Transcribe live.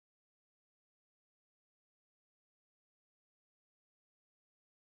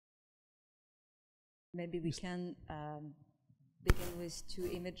maybe we can begin with two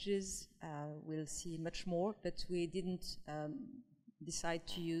images. We'll see much more, but we didn't decide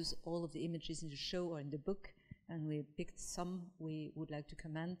to use all of the images in the show or in the book, and we picked some we would like to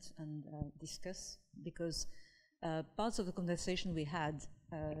comment and discuss, because parts of the conversation we had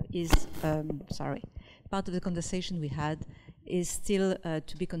is still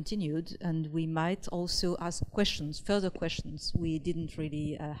to be continued, and we might also ask questions, further questions we didn't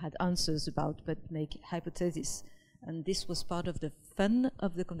really had answers about, but make hypotheses. And this was part of the fun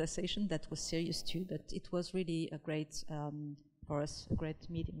of the conversation. That was serious too, but it was really a great, for us, a great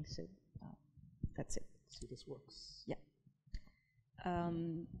meeting. So that's it. See, this works. Yeah.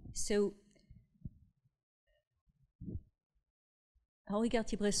 So Henri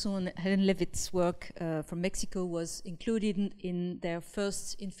Cartier-Bresson and Helen Levitt's work from Mexico was included in their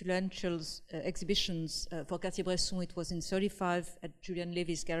first influential exhibitions. For Cartier-Bresson, it was in 1935 at Julian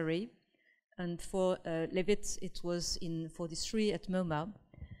Levy's gallery, and for Levitt, it was in 1943 at MoMA.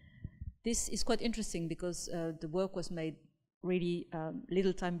 This is quite interesting because the work was made really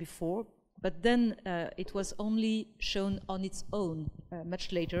little time before, but then it was only shown on its own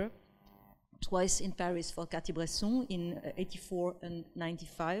much later, twice in Paris for Cartier-Bresson in 1984 and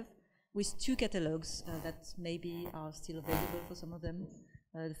 1995, with two catalogues that maybe are still available for some of them.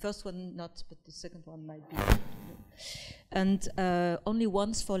 The first one not, but the second one might be. And only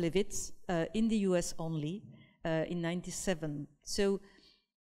once for Levitt, in the US only, in 1997. So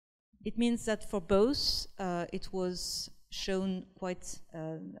it means that for both, it was shown quite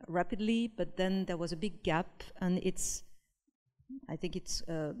rapidly, but then there was a big gap, and I think it's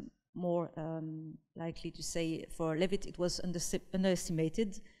more likely to say for Levitt it was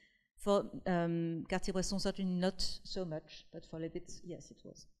underestimated. For Cartier-Bresson, certainly not so much, but for Levitt, yes, it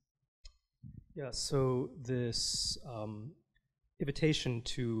was. Yeah, so this invitation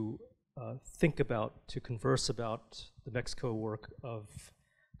to think about, to converse about the Mexico work of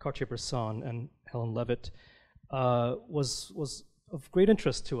Cartier-Bresson and Helen Levitt was of great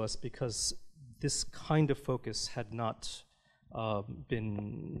interest to us, because this kind of focus had not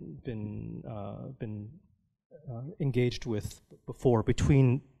been engaged with before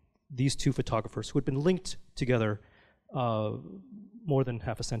between these two photographers who had been linked together more than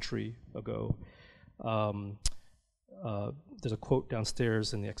half a century ago. There's a quote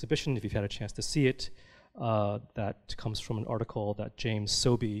downstairs in the exhibition, if you've had a chance to see it, that comes from an article that James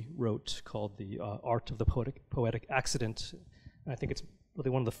Sobey wrote called The Art of the Poetic Accident. And I think it's really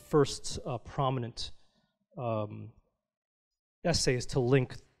one of the first prominent essays to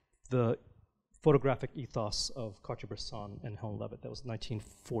link the photographic ethos of Cartier-Bresson and Helen Levitt. That was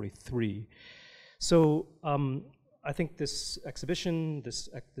 1943. So I think this exhibition, this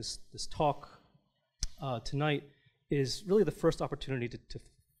talk tonight is really the first opportunity to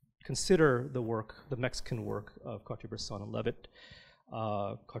consider the work, the Mexican work of Cartier-Bresson and Levitt.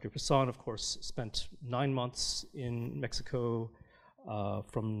 Cartier-Bresson, of course, spent 9 months in Mexico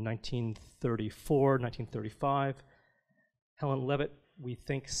from 1934, 1935. Helen Levitt, we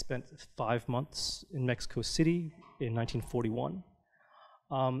think, spent 5 months in Mexico City in 1941.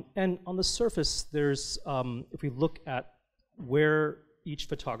 And on the surface, there's, if we look at where each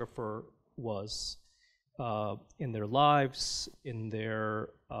photographer was in their lives, in their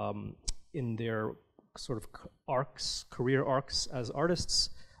sort of arcs, career arcs as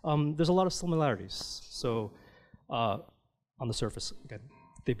artists, there's a lot of similarities. So on the surface, again,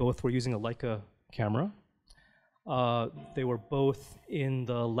 they both were using a Leica camera. They were both in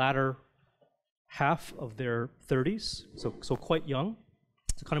the latter half of their 30s, so quite young,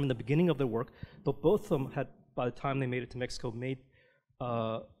 so kind of in the beginning of their work, but both of them had, by the time they made it to Mexico, made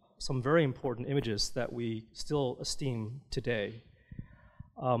some very important images that we still esteem today.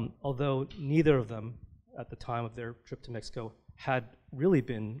 Although neither of them, at the time of their trip to Mexico, had really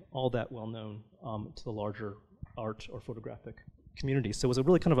been all that well known to the larger art or photographic community. So it was a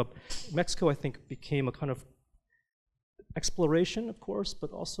really kind of Mexico, I think, became a kind of exploration, of course,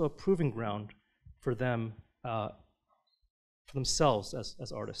 but also a proving ground for them, for themselves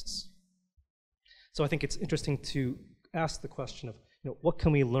as artists. So I think it's interesting to ask the question of, what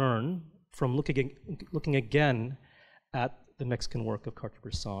can we learn from looking again at the Mexican work of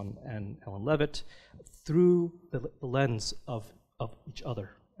Cartier-Bresson and Helen Levitt through the lens of each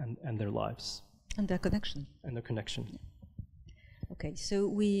other and their lives. And their connection. And their connection. Yeah. Okay, so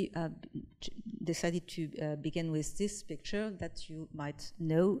we decided to begin with this picture that you might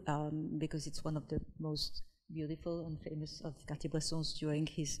know because it's one of the most beautiful and famous of Cartier-Bresson's during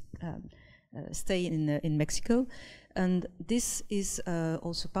his stay in Mexico. And this is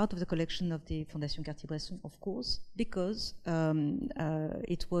also part of the collection of the Fondation Cartier-Bresson, of course, because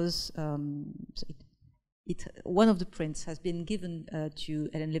it was one of the prints has been given to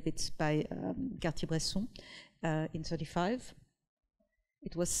Helen Levitt by Cartier-Bresson in 35.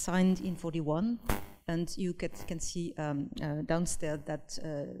 It was signed in 41, and you can see downstairs that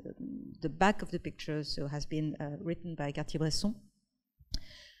the back of the picture has been written by Cartier-Bresson.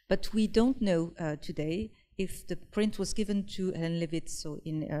 But we don't know today if the print was given to Helen Levitt, so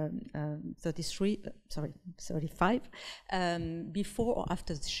in 35, before or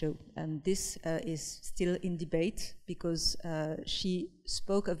after the show. And this is still in debate, because she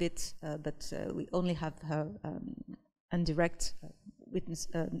spoke of it, but we only have her indirect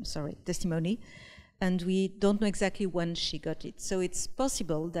testimony, and we don't know exactly when she got it. So it's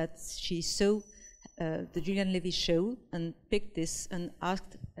possible that she saw the Julian Levy show and picked this and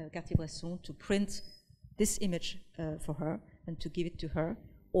asked Cartier-Bresson to print this image for her and to give it to her,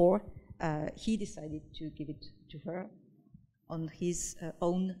 or he decided to give it to her on his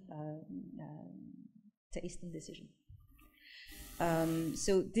own taste and decision.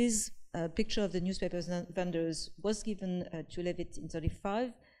 So this picture of the newspaper vendors was given to Levitt in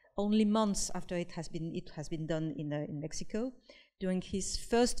 35, only months after it has been done in Mexico, during his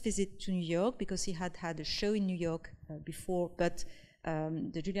first visit to New York, because he had had a show in New York before, but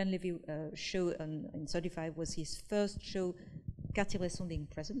the Julian Levy show in 35 was his first show, Cartier-Bresson being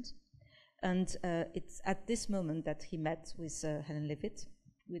present. And it's at this moment that he met with Helen Levitt.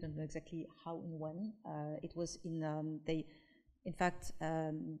 We don't know exactly how and when. It was they in fact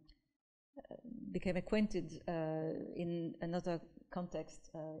became acquainted in another context,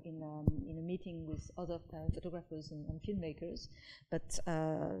 in a meeting with other photographers and filmmakers, but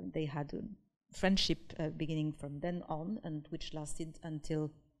they had a friendship beginning from then on, and which lasted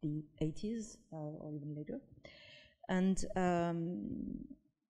until the 80s or even later. And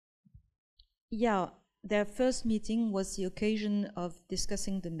yeah, their first meeting was the occasion of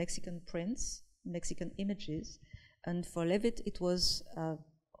discussing the Mexican prints, Mexican images, and for Levitt it was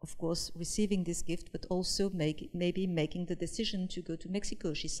of course receiving this gift, but also maybe making the decision to go to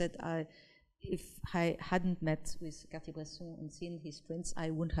Mexico. She said, if I hadn't met with Cartier-Bresson and seen his prints, I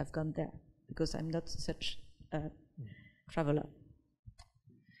wouldn't have gone there, because I'm not such a traveler.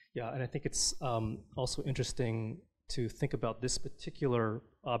 Yeah, and I think it's also interesting to think about this particular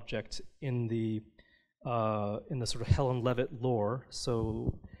object in the sort of Helen Levitt lore.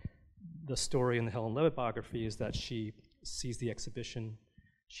 So the story in the Helen Levitt biography is that she sees the exhibition,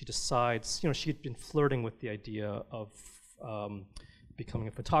 she decides, she had been flirting with the idea of becoming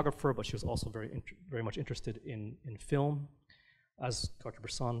a photographer, but she was also very much interested in film, as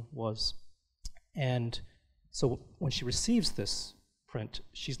Cartier-Bresson was. And so when she receives this print,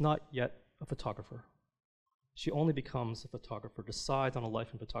 she's not yet a photographer. She only becomes a photographer, decides on a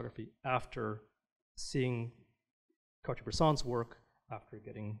life in photography after seeing Cartier-Bresson's work, after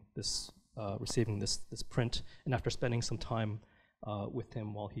getting this, receiving this print, and after spending some time with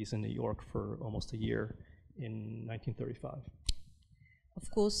him while he's in New York for almost a year in 1935. Of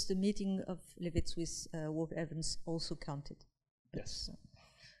course, the meeting of Levitt with Walter Evans also counted. Yes.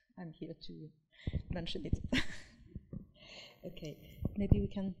 I'm here to mention it. Okay, maybe we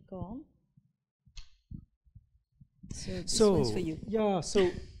can go on. So this one's for you. Yeah,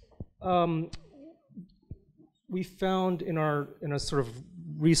 so we found in a sort of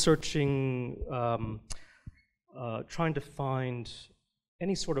researching, trying to find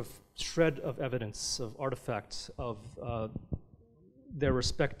any sort of shred of evidence, of artifacts of their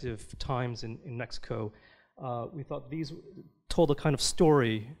respective times in Mexico. We thought these told a kind of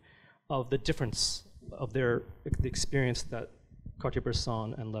story of the difference of the experience that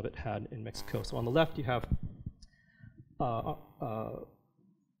Cartier-Bresson and Levitt had in Mexico. So on the left you have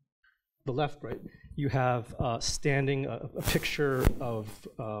you have standing a picture of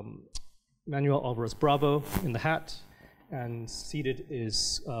Manuel Alvarez Bravo in the hat, and seated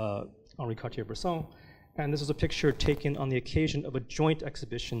is Henri Cartier-Bresson. And this was a picture taken on the occasion of a joint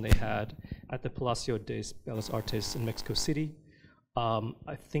exhibition they had at the Palacio de Bellas Artes in Mexico City.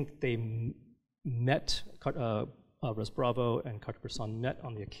 I think they met, Alvarez Bravo and Cartier-Bresson met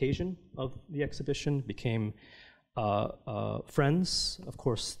on the occasion of the exhibition, became friends. Of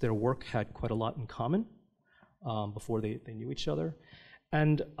course, their work had quite a lot in common before they knew each other.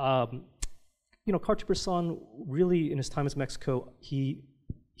 And Cartier-Bresson really, in his time in Mexico, he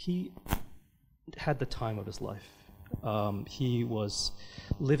had the time of his life. He was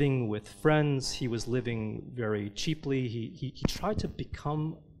living with friends. He was living very cheaply. He tried to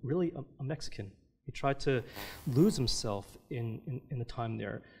become really a Mexican. He tried to lose himself in the time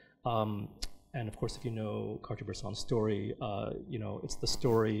there. And of course, if you know Cartier-Bresson's story, it's the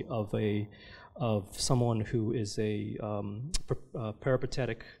story of a someone who is a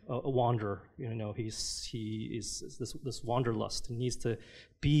peripatetic wanderer. You know, he is this wanderlust and needs to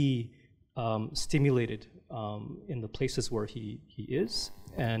be stimulated in the places where he is,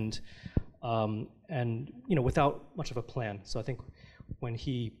 and you know, without much of a plan. So I think when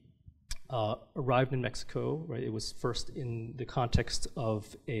he arrived in Mexico, right, it was first in the context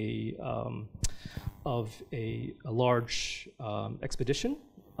of a large expedition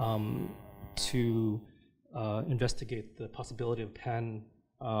to investigate the possibility of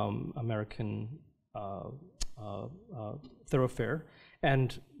pan-American thoroughfare.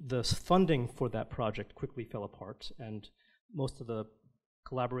 And the funding for that project quickly fell apart, and most of the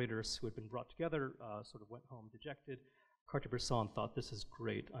collaborators who had been brought together sort of went home dejected. Cartier-Bresson thought, this is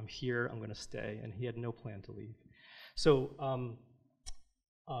great, I'm here, I'm going to stay, and he had no plan to leave. So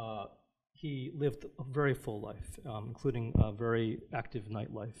he lived a very full life, including a very active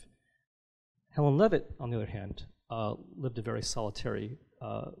nightlife. Helen Levitt, on the other hand, lived a very solitary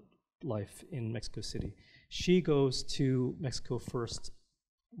life in Mexico City. She goes to Mexico first,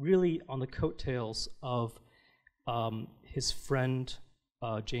 really on the coattails of his friend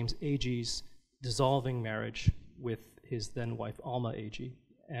James Agee's dissolving marriage with his then wife Alma Agee,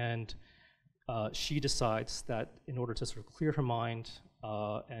 and she decides that in order to sort of clear her mind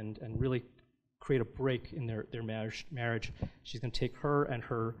and really create a break in their marriage, she's going to take her and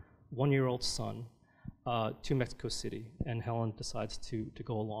her one-year-old son to Mexico City, and Helen decides to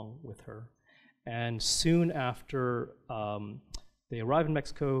go along with her. And soon after they arrive in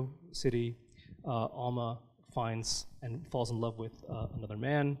Mexico City, Alma finds and falls in love with another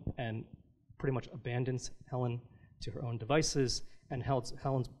man and pretty much abandons Helen to her own devices, and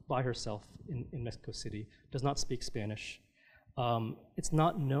Helen's by herself in Mexico City, does not speak Spanish. It's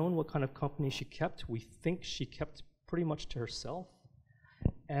not known what kind of company she kept. We think she kept pretty much to herself.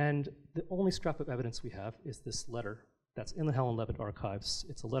 And the only scrap of evidence we have is this letter that's in the Helen Levitt archives.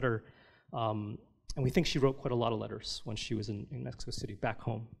 It's a letter, and we think she wrote quite a lot of letters when she was in Mexico City, back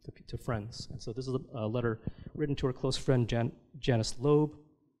home to friends. And so this is a letter written to her close friend Janice Loeb,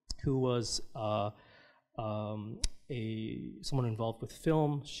 who was someone involved with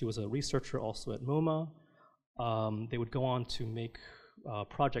film. She was a researcher also at MoMA. They would go on to make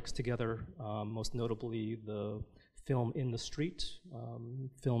projects together, most notably the film In the Street,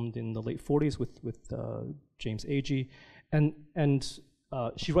 filmed in the late 40s with James Agee. And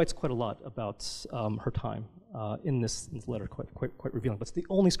she writes quite a lot about her time in this letter, quite revealing. But it's the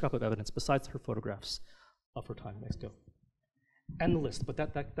only scrap of evidence besides her photographs of her time in Mexico. And the list, but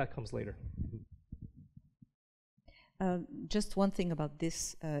that comes later. Just one thing about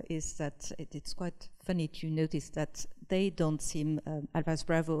this is that it's quite funny to notice that they don't seem, Alvarez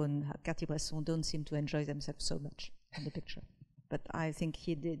Bravo and Cartier-Bresson don't seem to enjoy themselves so much in the picture. But I think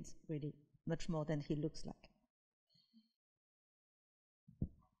he did really much more than he looks like.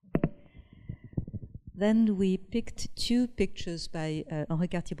 Then we picked two pictures by Henri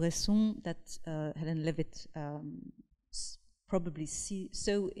Cartier-Bresson that Helen Levitt probably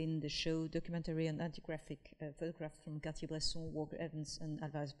saw in the show documentary and antigraphic photographs from Cartier-Bresson, Walker Evans, and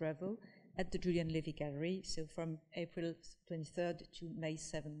Alvarez Bravo at the Julian Levy Gallery, so from April 23rd to May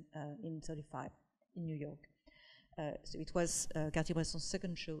 7 in 35 in New York. So it was Cartier-Bresson's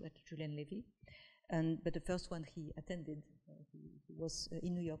second show at Julian Levy, but the first one he attended. He was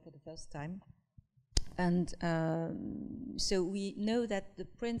in New York for the first time. And so we know that the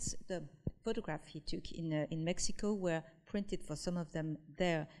prints, the photograph he took in Mexico were printed for some of them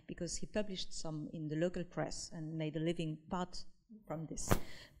there because he published some in the local press and made a living part from this.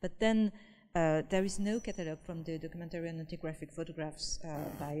 But then there is no catalogue from the documentary and antigraphic photographs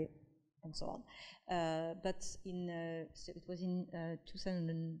by and so on. But so it was in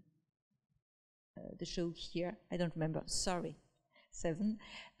 2000, the show here, I don't remember, sorry. 7,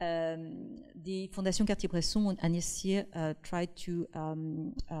 the Fondation Cartier-Bresson and Agnès Cyr tried to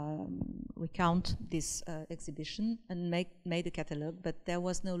recount this exhibition and made a catalogue, but there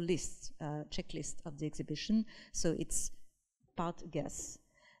was no list, checklist of the exhibition, so it's part guess.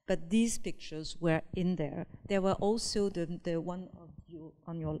 But these pictures were in there. There were also, the one of you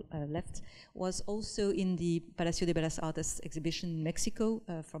on your left was also in the Palacio de Bellas Artes exhibition in Mexico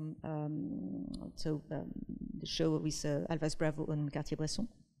from the show with Alvarez Bravo and Cartier-Bresson.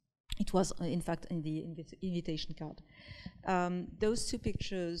 It was in fact in the invitation card. Those two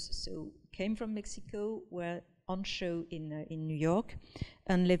pictures came from Mexico, were on show in New York,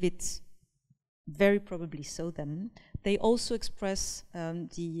 and Levitt very probably saw them. They also express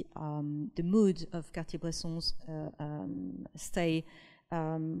the mood of Cartier-Bresson's stay.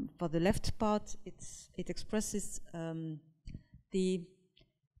 For the left part, it expresses the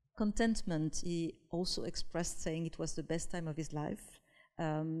contentment, he also expressed saying it was the best time of his life.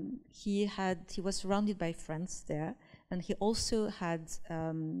 He was surrounded by friends there, and he also had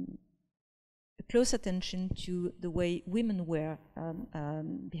a close attention to the way women were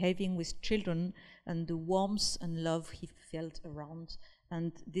behaving with children and the warmth and love he felt around.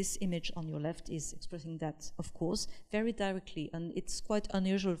 And this image on your left is expressing that, of course, very directly. And it's quite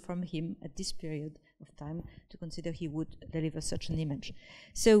unusual from him at this period of time to consider he would deliver such an image.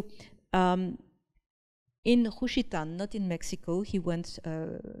 So in Juchitán, not in Mexico, he went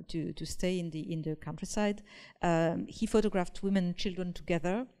to stay in the countryside. He photographed women and children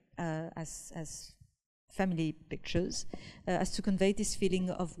together as family pictures, as to convey this feeling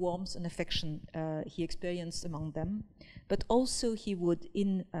of warmth and affection he experienced among them. But also he would,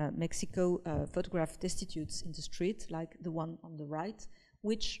 in Mexico, photograph destitutes in the street, like the one on the right,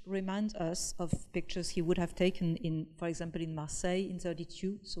 which remind us of pictures he would have taken in, for example, in Marseille in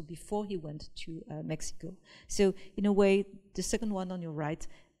 1932, so before he went to Mexico. So in a way, the second one on your right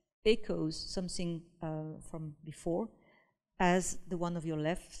echoes something from before, as the one of your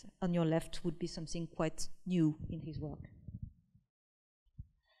left, on your left, would be something quite new in his work.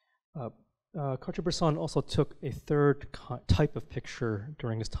 Cartier-Bresson also took a third type of picture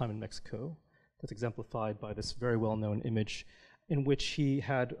during his time in Mexico that's exemplified by this very well-known image in which he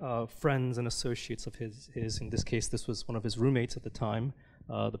had friends and associates of his. In this case, this was one of his roommates at the time,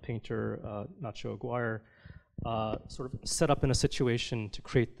 the painter Nacho Aguirre, sort of set up in a situation to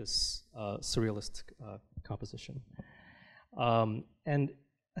create this surrealist composition. And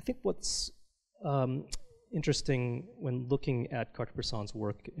I think what's interesting when looking at Cartier-Bresson's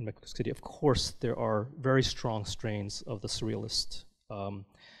work in Mexico City, of course, there are very strong strains of the surrealist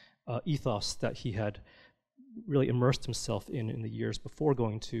ethos that he had really immersed himself in the years before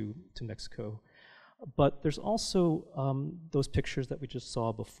going to Mexico. But there's also those pictures that we just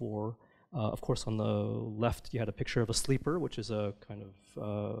saw before. Of course, on the left, you had a picture of a sleeper, which is a kind of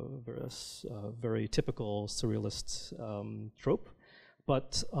very typical surrealist trope.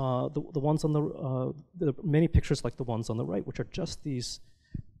 But the ones on there are many pictures like the ones on the right, which are just these,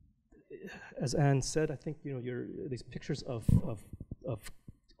 as Anne said, I think these pictures of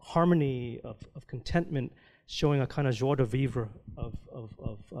harmony, of contentment, showing a kind of joie de vivre of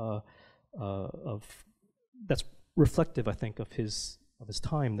that's reflective, I think, of his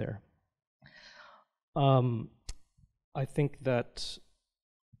time there. I think that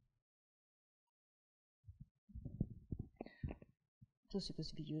it was supposed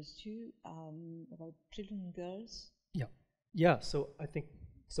to be used too about children and girls. Yeah. So I think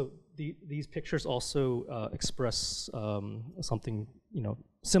these pictures also express something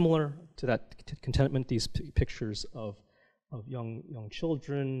similar to that contentment. These pictures of young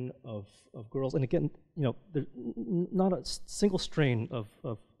children, of girls, and again, there's not a single strain of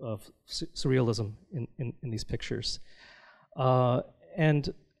surrealism in these pictures,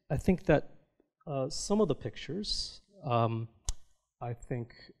 and I think that some of the pictures, I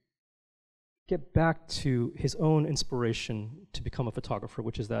think, get back to his own inspiration to become a photographer,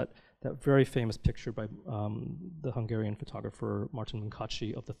 which is that very famous picture by the Hungarian photographer Martin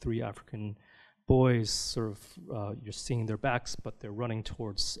Munkacsy of the three African boys, sort of you're seeing their backs, but they're running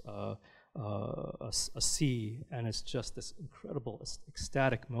towards a sea, and it's just this incredible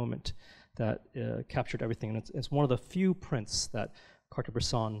ecstatic moment that captured everything. And it's one of the few prints that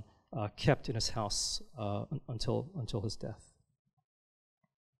Cartier-Bresson kept in his house until his death.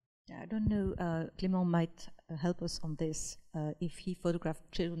 I don't know, Clément might help us on this, if he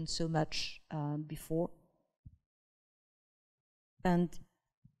photographed children so much before, and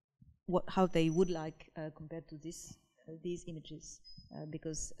how they would like compared to these images,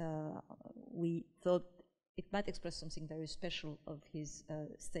 because we thought it might express something very special of his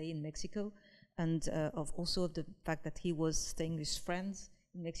stay in Mexico, and also of the fact that he was staying with friends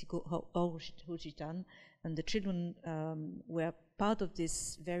in Mexico or Juchitán, and the children were part of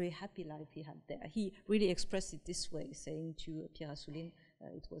this very happy life he had there. He really expressed it this way, saying to Pierre Assouline,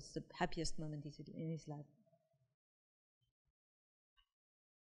 it was the happiest moment in his life.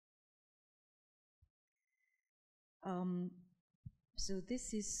 So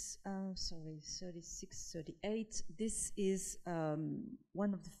this is, 36, 38. This is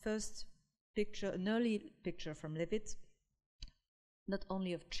one of the first an early picture from Levitt, not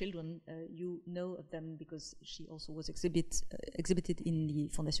only of children, you know of them because she also was exhibited in the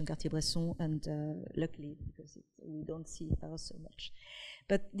Fondation Cartier-Bresson, and luckily, because we don't see her so much.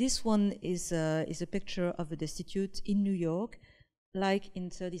 But this one is a picture of a destitute in New York, like in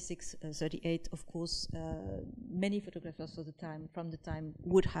 36, 38, of course, many photographers from the time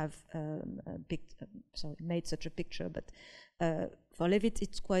would have made such a picture, but for Levitt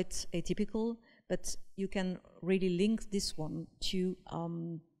it's quite atypical, but you can really link this one to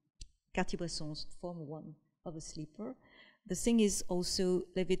Cartier-Bresson's former one of a sleeper. The thing is also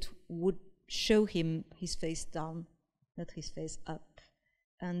Levitt would show him his face down, not his face up,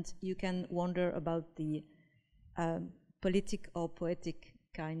 and you can wonder about the politic or poetic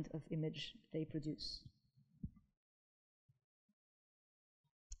kind of image they produce.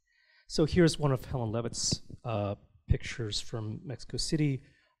 So here's one of Helen Levitt's pictures from Mexico City.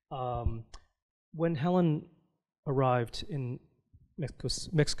 When Helen arrived in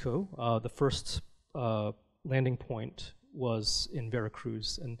Mexico, the first landing point was in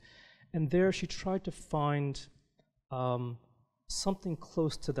Veracruz, and there she tried to find something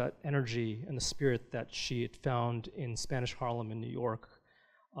close to that energy and the spirit that she had found in Spanish Harlem in New York,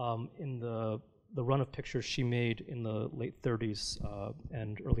 in the run of pictures she made in the late 30s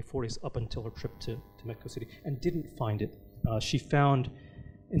and early 40s up until her trip to Mexico City, and didn't find it. She found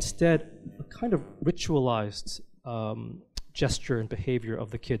instead a kind of ritualized gesture and behavior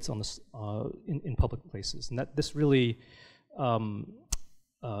of the kids on this, in public places, and that this really clued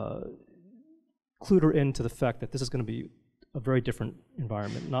her into the fact that this is going to be a very different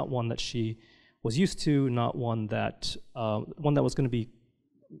environment, not one that she was used to, not one that was going to be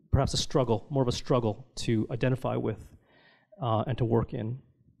perhaps a struggle, more of a struggle to identify with and to work in.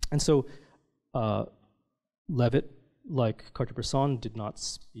 And so Levitt, like Cartier-Bresson, did not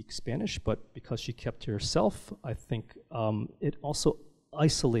speak Spanish, but because she kept to herself, I think it also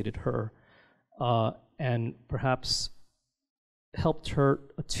isolated her and perhaps helped her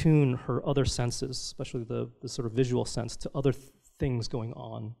attune her other senses, especially the sort of visual sense, to other things going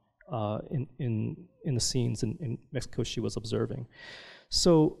on in the scenes in Mexico she was observing.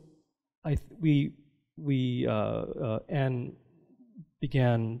 So Anne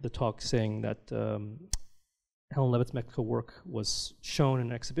began the talk saying that Helen Levitt's Mexico work was shown in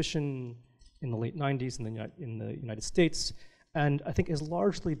an exhibition in the late 90s in the United States, and I think has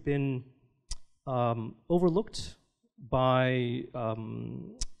largely been overlooked by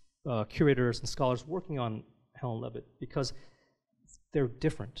curators and scholars working on Helen Levitt, because they're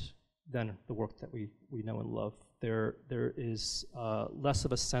different than the work that we know and love. There is less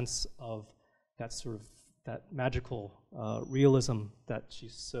of a sense of that sort of that magical realism that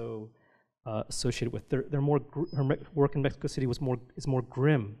she's so associated with. They're more her work in Mexico City is more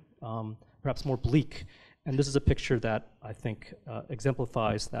grim, perhaps more bleak, and this is a picture that I think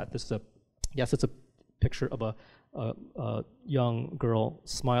exemplifies that. This is it's a picture of a young girl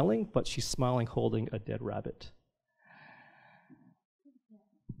smiling, but she's smiling holding a dead rabbit.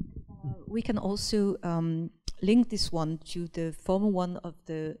 We can also link this one to the former one of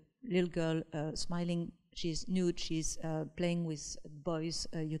the little girl smiling. She's nude, she's playing with boys.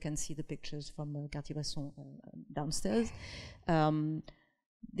 You can see the pictures from Cartier-Bresson downstairs.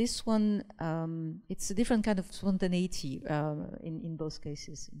 This one, it's a different kind of spontaneity in both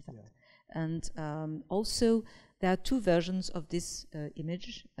cases, in fact. Yeah. And also, there are two versions of this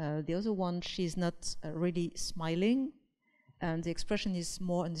image. The other one, she's not really smiling, and the expression is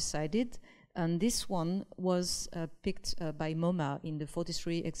more undecided. And this one was picked by MoMA in the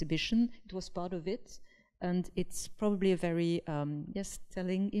 43 exhibition. It was part of it, and it's probably a very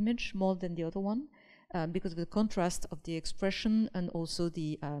telling image more than the other one, because of the contrast of the expression and also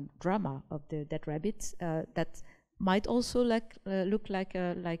the drama of the dead rabbit that might also look like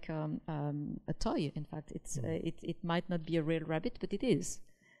a toy. In fact, it might not be a real rabbit, but it is.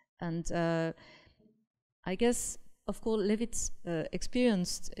 And I guess, of course, Levitt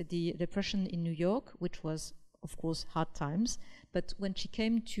experienced the depression in New York, which was, of course, hard times. But when she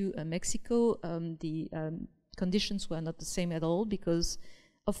came to Mexico, the conditions were not the same at all, because,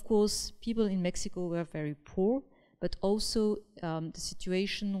 of course, people in Mexico were very poor, but also the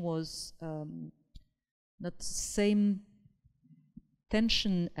situation was not the same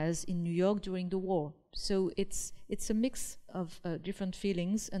tension as in New York during the war. So it's a mix of different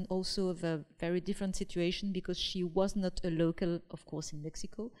feelings, and also of a very different situation, because she was not a local, of course, in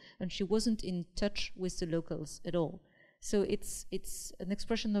Mexico, and she wasn't in touch with the locals at all. So it's an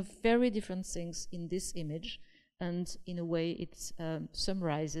expression of very different things in this image, and in a way it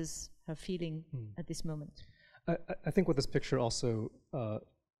summarizes her feeling at this moment. I think what this picture also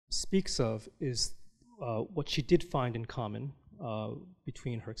speaks of is what she did find in common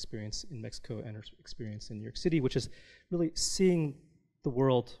between her experience in Mexico and her experience in New York City, which is really seeing the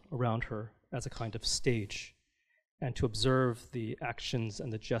world around her as a kind of stage, and to observe the actions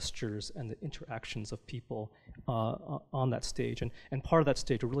and the gestures and the interactions of people on that stage. And part of that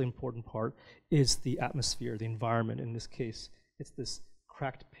stage, a really important part, is the atmosphere, the environment. In this case, it's this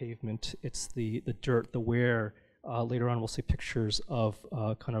cracked pavement, it's the dirt, the wear. Later on, we'll see pictures of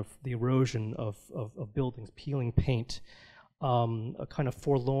kind of the erosion of buildings, peeling paint, a kind of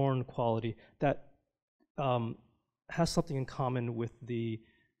forlorn quality that has something in common with the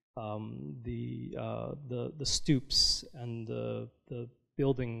stoops and the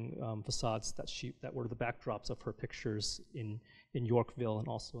building facades that were the backdrops of her pictures in Yorkville and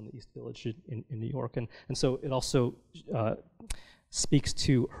also in the East Village in New York, and so it also speaks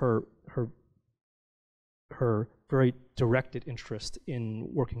to her very directed interest in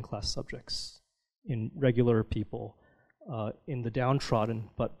working class subjects, in regular people, in the downtrodden,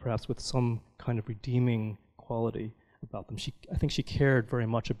 but perhaps with some kind of redeeming quality about them. I think she cared very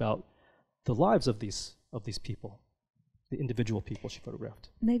much about the lives of these people, the individual people she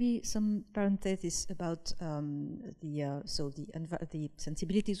photographed. Maybe some parentheses about the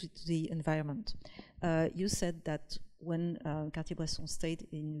sensibilities with the environment. You said that when Cartier-Bresson stayed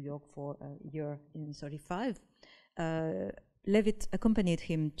in New York for a year in 1935, Levitt accompanied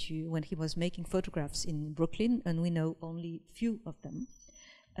him when he was making photographs in Brooklyn, and we know only few of them.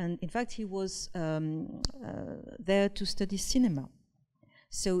 And in fact, he was there to study cinema.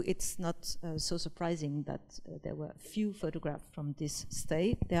 So it's not so surprising that there were few photographs from this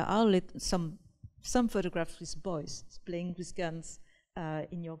stay. There are some photographs with boys playing with guns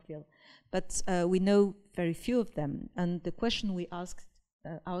in Yorkville, but we know very few of them. And the question we asked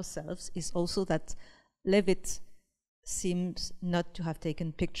ourselves is also that Levitt seems not to have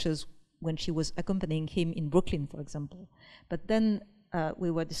taken pictures when she was accompanying him in Brooklyn, for example. But then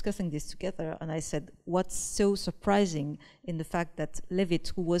we were discussing this together, and I said, what's so surprising in the fact that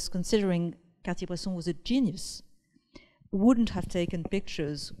Levitt, who was considering Cartier-Bresson was a genius, wouldn't have taken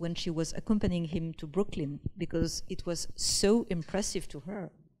pictures when she was accompanying him to Brooklyn, because it was so impressive to her.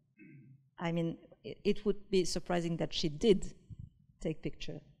 I mean, it would be surprising that she did take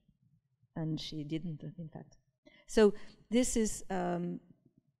picture, and she didn't, in fact. So this is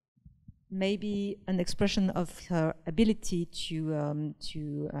maybe an expression of her ability to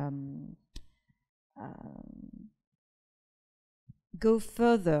go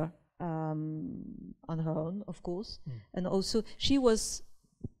further on her own, of course. And also, she was,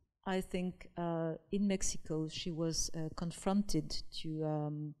 I think, in Mexico, she was confronted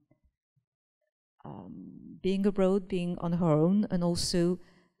to being abroad, being on her own, and also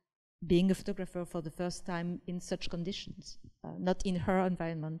being a photographer for the first time in such conditions, not in her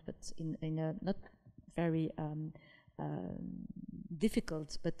environment, but in a not very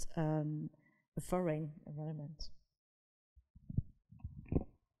difficult, but a foreign environment.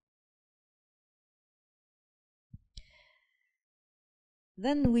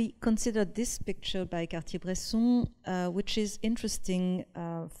 Then we considered this picture by Cartier-Bresson, which is interesting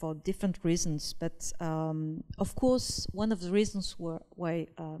for different reasons. But of course, one of the reasons why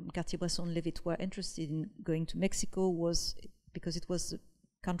Cartier-Bresson and Levitt were interested in going to Mexico was because it was a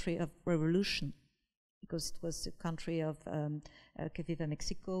country of revolution, because it was a country of Que Viva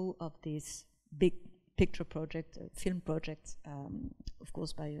Mexico, of this big picture project, film project, of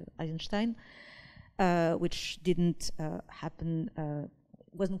course by Eisenstein, which didn't happen.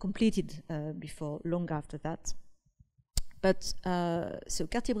 Wasn't completed before long after that. But so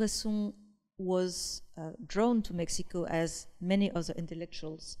Cartier-Bresson was drawn to Mexico, as many other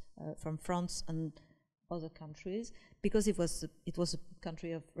intellectuals from France and other countries, because it was a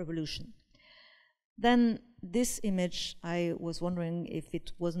country of revolution. Then this image, I was wondering if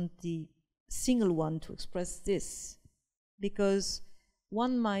it wasn't the single one to express this, because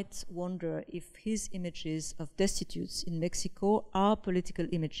one might wonder if his images of destitutes in Mexico are political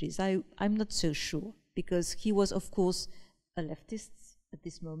images. I'm not so sure, because he was, of course, a leftist at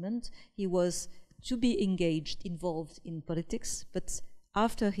this moment. He was to be engaged, involved in politics, but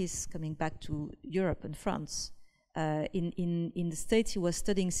after his coming back to Europe and France, in the States, he was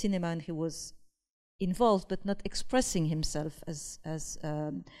studying cinema, and he was involved, but not expressing himself as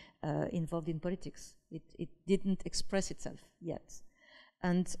involved in politics. It didn't express itself yet.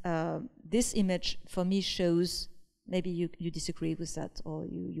 And this image, for me, shows, maybe you disagree with that, or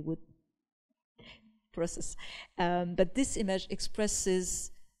you would process, but this image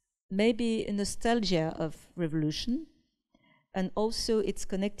expresses maybe a nostalgia of revolution, and also it's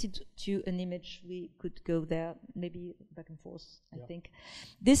connected to an image. We could go there, maybe back and forth, I think.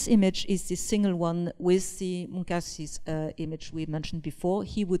 This image is the single one with the Munkaci's image we mentioned before.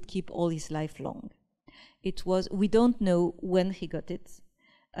 He would keep all his life long. It was, we don't know when he got it.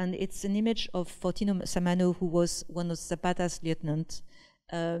 And it's an image of Fortino Samano, who was one of Zapata's lieutenants,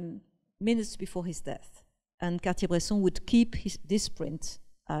 minutes before his death. And Cartier-Bresson would keep this print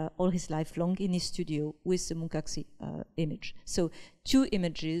all his life long in his studio with the Munkaksi image. So 2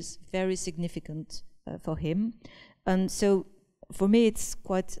 images, very significant for him. And so for me, it's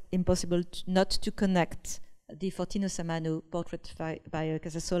quite impossible not to connect the Fortino Samano portrait by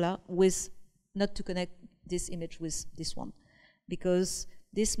Casasola with, not to connect this image with this one. Because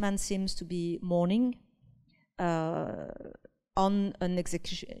this man seems to be mourning on an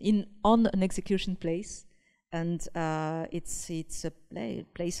execution place, and it's a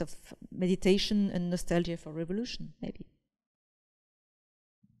place of meditation and nostalgia for revolution, maybe.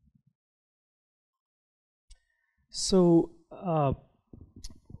 So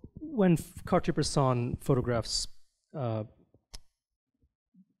when Cartier-Bresson photographs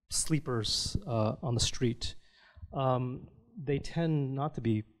sleepers on the street, they tend not to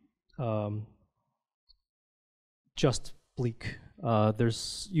be just bleak.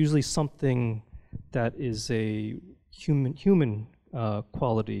 There's usually something that is a human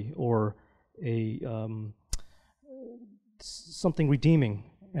quality, or a something redeeming.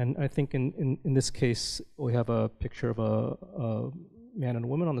 And I think in this case, we have a picture of a man and a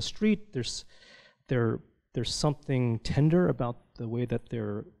woman on the street. There's something tender about the way that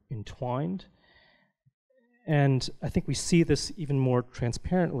they're entwined. And I think we see this even more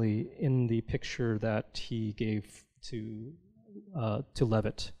transparently in the picture that he gave to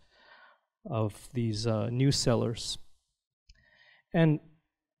Levitt of these new sellers. And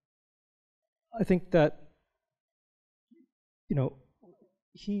I think that,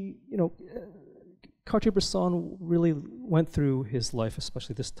 Cartier-Bresson really went through his life,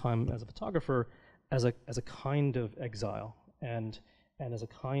 especially this time as a photographer, as a kind of exile and as a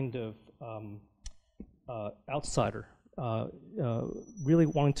kind of outsider, really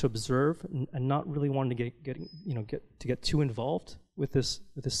wanting to observe and not really wanting to get too involved with this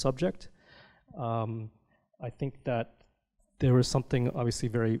subject. I think that there was something obviously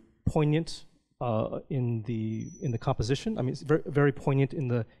very poignant in the composition. I mean, it's very, very poignant in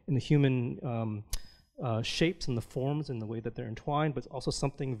the human shapes and the forms and the way that they're entwined, but also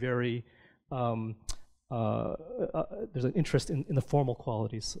something very there's an interest in the formal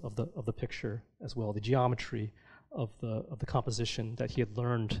qualities of the picture as well, the geometry of the composition that he had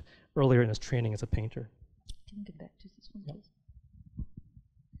learned earlier in his training as a painter. Can you get back to this one, please?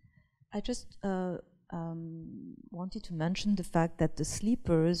 I just wanted to mention the fact that the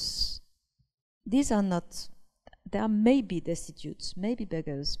sleepers, these are not, they are maybe destitutes, maybe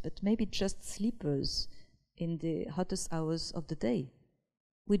beggars, but maybe just sleepers in the hottest hours of the day.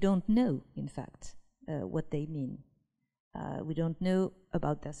 We don't know, in fact, what they mean. We don't know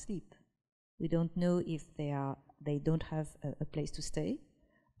about their sleep. We don't know if they don't have a place to stay,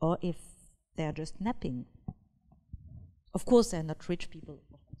 or if they are just napping. Of course, they're not rich people,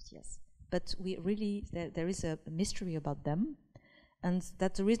 of course, yes. But we really, there is a mystery about them, and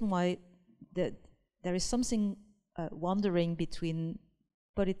that's the reason why there is something wandering between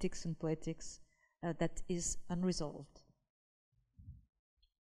politics and poetics that is unresolved.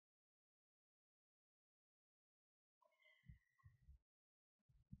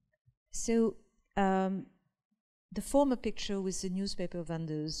 So the former picture with the newspaper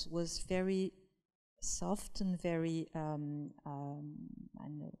vendors was very soft and very,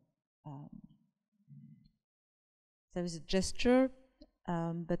 there is a gesture,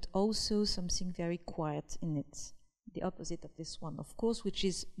 but also something very quiet in it. The opposite of this one, of course, which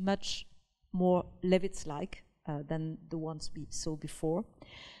is much more Levitt-like than the ones we saw before.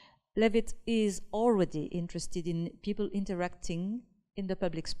 Levitt is already interested in people interacting in the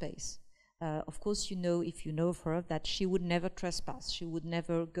public space. Of course, you know, if you know of her, that she would never trespass. She would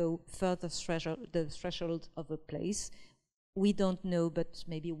never go further the threshold of a place. We don't know, but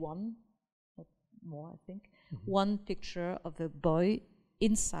maybe one, not more, I think, one picture of a boy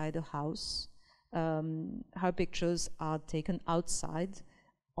inside a house. Her pictures are taken outside,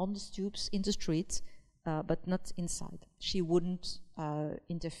 on the stoops, in the streets, but not inside. She wouldn't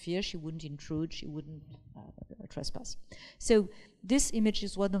interfere, she wouldn't intrude, she wouldn't trespass. So this image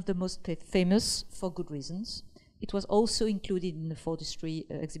is one of the most famous for good reasons. It was also included in the 43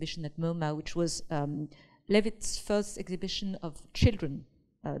 exhibition at MoMA, which was Levitt's first exhibition of children.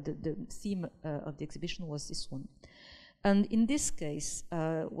 The theme of the exhibition was this one. And in this case,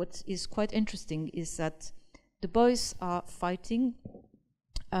 what is quite interesting is that the boys are fighting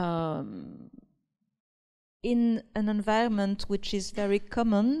in an environment which is very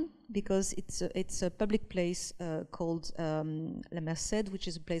common, because it's a public place called La Merced, which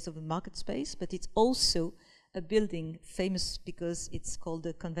is a place of a market space, but it's also a building famous because it's called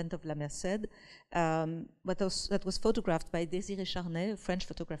the Convent of La Merced, that was photographed by Désiré Charnay, a French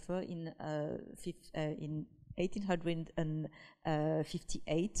photographer, in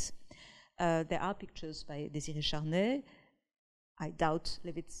 1858. There are pictures by Désiré Charnay. I doubt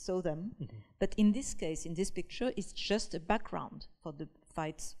Levitt saw them, but in this case, in this picture, it's just a background for the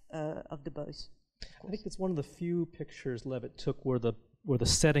fights of the boys. I think it's one of the few pictures Levitt took where the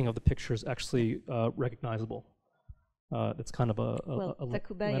setting of the picture is actually recognizable. It's kind of a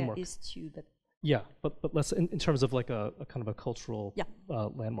Tacubaya landmark. is too, but yeah, but less in terms of like a kind of a cultural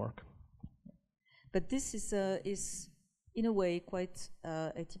landmark. But this is in a way quite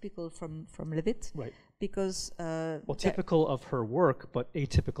atypical from Levitt, right? Because well, typical of her work, but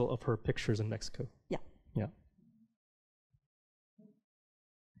atypical of her pictures in Mexico. Yeah. Yeah.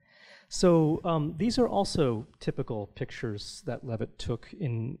 So these are also typical pictures that Levitt took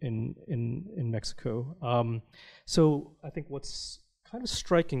in Mexico. So I think what's kind of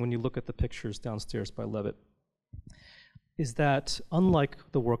striking when you look at the pictures downstairs by Levitt is that unlike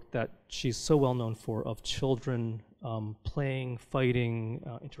the work that she's so well known for of children playing, fighting,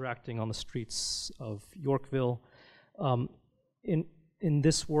 interacting on the streets of Yorkville, in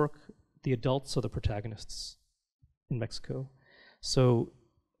this work, the adults are the protagonists in Mexico. So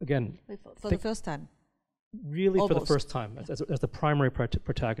again, for the first time. Really, almost. For the first time, as the primary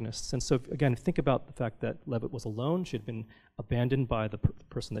protagonists. And so, again, think about the fact that Levitt was alone. She had been abandoned by the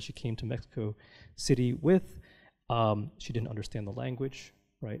person that she came to Mexico City with. She didn't understand the language,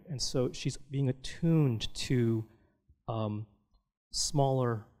 right? And so she's being attuned to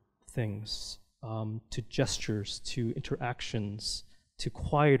smaller things, to gestures, to interactions, to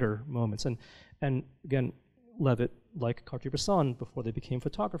quieter moments. And again, Levitt, like Cartier-Bresson, before they became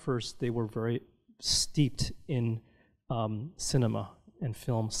photographers, they were very steeped in cinema and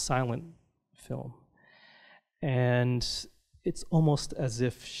film, silent film. And it's almost as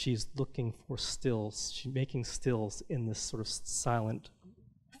if she's looking for stills. She's making stills in this sort of silent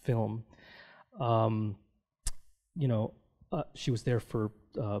film. She was there for,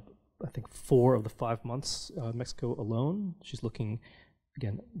 I think, 4 of the 5 months in Mexico alone. She's looking,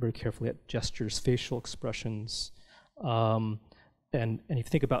 again, very carefully at gestures, facial expressions. And if you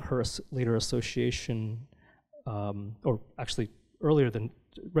think about her later association, or actually earlier than,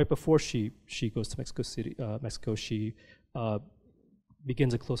 right before she goes to Mexico, she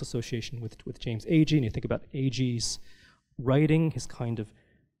begins a close association with James Agee, and you think about Agee's writing, his kind of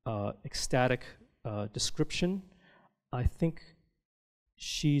ecstatic description. I think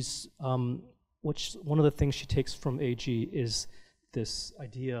she's, one of the things she takes from Agee is this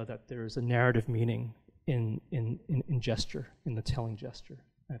idea that there's a narrative meaning in gesture, in the telling gesture.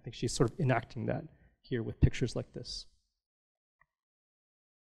 And I think she's sort of enacting that here with pictures like this.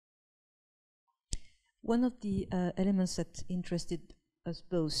 One of the elements that interested us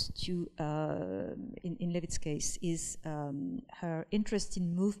both to, in Levitt's case, is her interest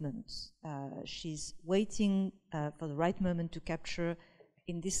in movement. She's waiting for the right moment to capture,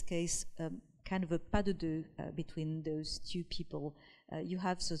 in this case, kind of a pas de deux between those two people. You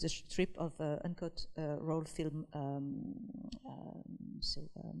have the strip of uncut roll film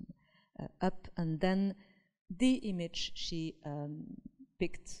up, and then the image she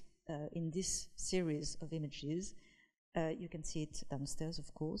picked in this series of images. You can see it downstairs,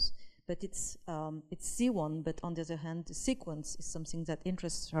 of course, but it's the one. But on the other hand, the sequence is something that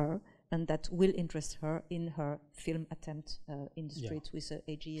interests her and that will interest her in her film attempt in the street with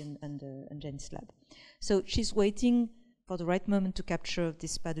Agee and James Slab. So she's waiting for the right moment to capture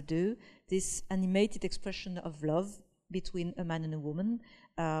this pas de deux, this animated expression of love between a man and a woman.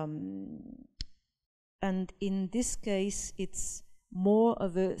 And in this case, it's more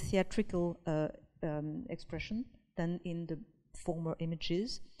of a theatrical expression than in the former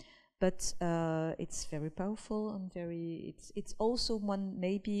images, but it's very powerful and it's also one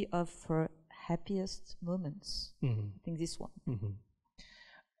maybe of her happiest moments. I think this one.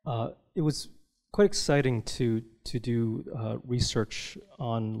 It was quite exciting to do research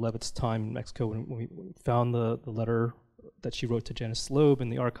on Levitt's time in Mexico when we found the letter that she wrote to Janice Loeb in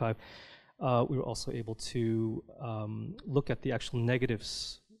the archive. We were also able to look at the actual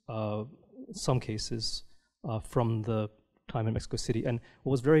negatives, in some cases, from the time in Mexico City. And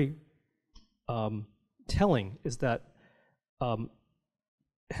what was very telling is that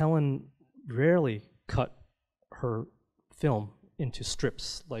Helen rarely cut her film into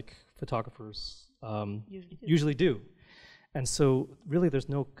strips like photographers usually do. And so really there's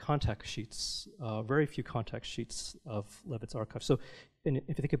no contact sheets, very few contact sheets of Levitt's archive. So if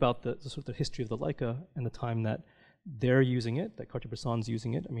you think about the sort of the history of the Leica and the time that they're using it, that Cartier-Bresson's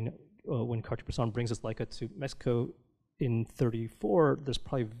using it. I mean, when Cartier-Bresson brings his Leica to Mexico in '34, there's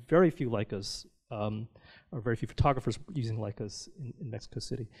probably very few Leicas, or very few photographers using Leicas in Mexico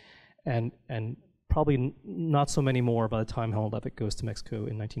City. And probably not so many more by the time Helen Levitt goes to Mexico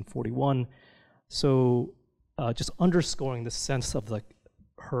in 1941. So just underscoring the sense of like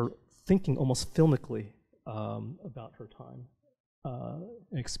her thinking almost filmically about her time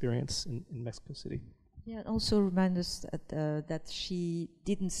and experience in Mexico City. Yeah, and also remind us that she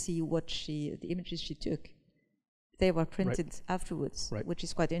didn't see the images she took. They were printed afterwards, which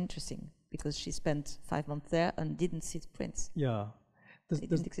is quite interesting because she spent 5 months there and didn't see the prints. Yeah. It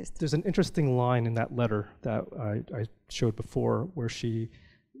didn't exist. There's an interesting line in that letter that I showed before where she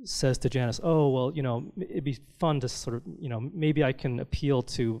says to Janice, oh, well, you know, it'd be fun to sort of, you know, maybe I can appeal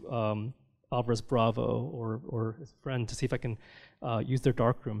to Alvarez Bravo or his friend to see if I can use their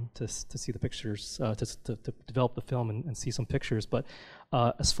darkroom to see the pictures, to develop the film and see some pictures. But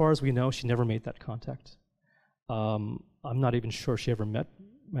as far as we know, she never made that contact. I'm not even sure she ever met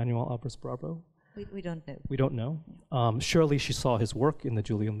Manuel Alvarez Bravo. We don't know. We don't know. Surely she saw his work in the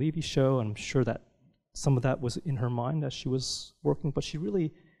Julian Levy show, and I'm sure that some of that was in her mind as she was working, but she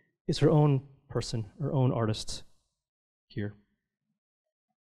really is her own person, her own artist here.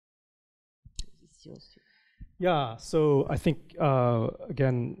 Yeah, so I think,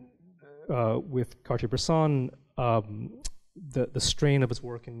 again, with Cartier-Bresson, the strain of his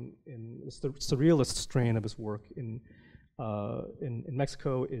work the surrealist strain of his work in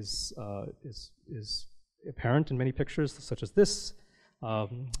Mexico is apparent in many pictures, such as this.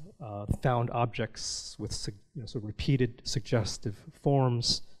 Found objects with sort of repeated suggestive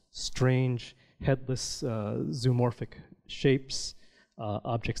forms, strange, headless, zoomorphic shapes,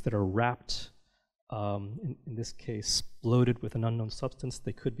 objects that are wrapped, in this case, loaded with an unknown substance.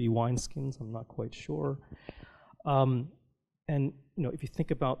 They could be wineskins, I'm not quite sure. And you know, if you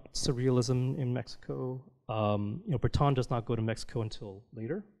think about surrealism in Mexico, you know, Bertrand does not go to Mexico until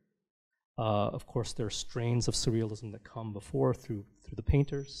later. Of course, there are strains of surrealism that come before through the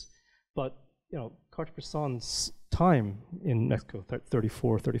painters, but you know, Cartier-Bresson's time in Mexico,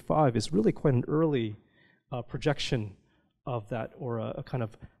 34, 35, is really quite an early projection of that, or a kind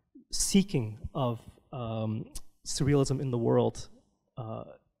of seeking of surrealism in the world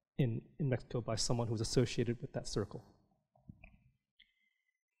in Mexico by someone who's associated with that circle.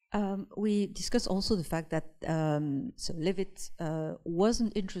 We discussed also the fact that so Levitt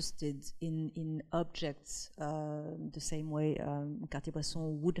wasn't interested in objects the same way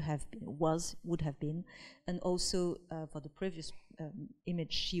Cartier-Bresson would have been, and also for the previous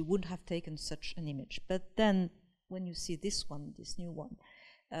image she would have taken such an image. But then when you see this new one,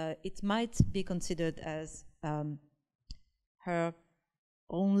 it might be considered as her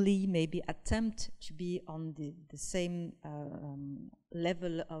only maybe attempt to be on the same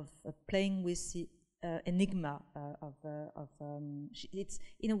level of playing with the enigma it's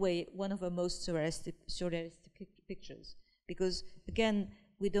in a way one of her most surrealistic pictures, because again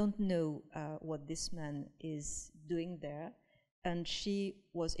we don't know what this man is doing there, and she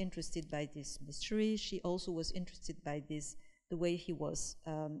was interested by this mystery. She also was interested by the way he was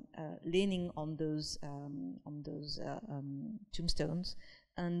leaning on those tombstones.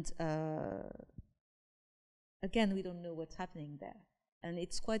 And again, we don't know what's happening there. And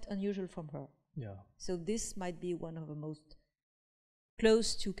it's quite unusual from her. Yeah. So this might be one of the most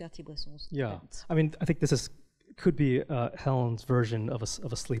close to Cartier-Bresson's events. I mean, I think this could be Helen's version of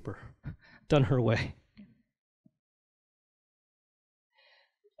a sleeper, done her way.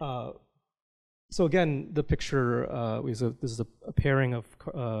 So again, the picture this is a pairing of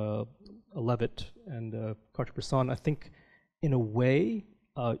Levitt and Cartier-Bresson. I think, in a way,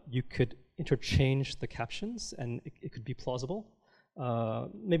 you could interchange the captions, and it could be plausible.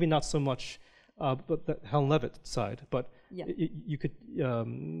 Maybe not so much, but the Helen Levitt side. But yeah. You could.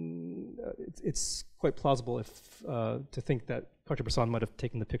 It's quite plausible to think that Cartier-Bresson might have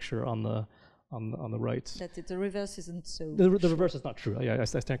taken the picture on the right. That the reverse isn't so. The reverse is not true. Yeah, I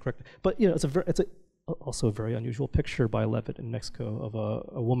stand corrected. But you know, it's also a very unusual picture by Levitt in Mexico of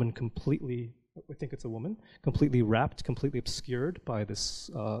a woman completely. I think it's a woman completely wrapped, completely obscured by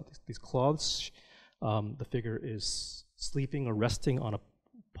these cloths. The figure is sleeping or resting on a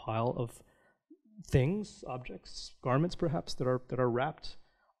pile of things, objects, garments perhaps that are wrapped.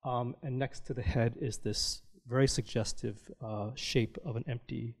 And next to the head is this very suggestive shape of an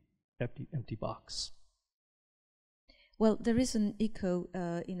empty box. Well, there is an echo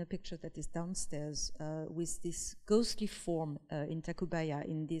in a picture that is downstairs with this ghostly form in Tacubaya,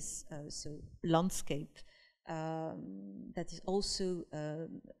 in this landscape that is also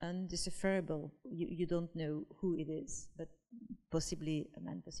undecipherable. You don't know who it is, but possibly a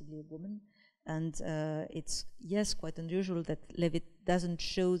man, possibly a woman. And it's, yes, quite unusual that Levitt doesn't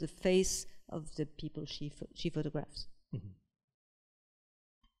show the face of the people she photographs. Mm-hmm.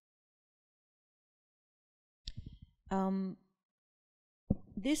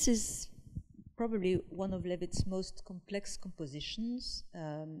 This is probably one of Levitt's most complex compositions,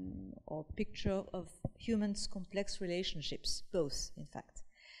 or picture of humans' complex relationships, both, in fact.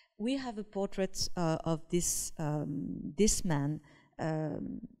 We have a portrait of this man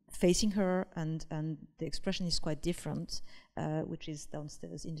facing her, and the expression is quite different, which is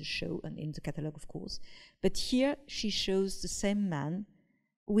downstairs in the show and in the catalogue, of course. But here she shows the same man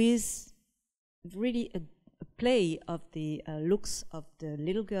with really a play of the looks of the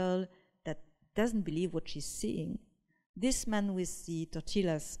little girl that doesn't believe what she's seeing. This man with the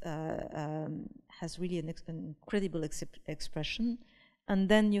tortillas has really an incredible expression. And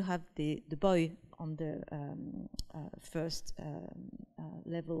then you have the boy on the first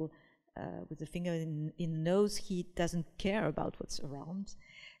level with the finger in the nose. He doesn't care about what's around.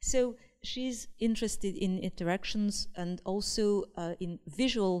 So she's interested in interactions and also in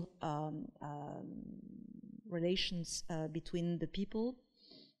visual relations between the people.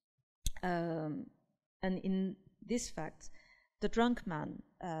 And in this fact, the drunk man,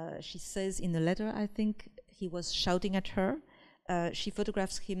 she says in a letter, I think, he was shouting at her. She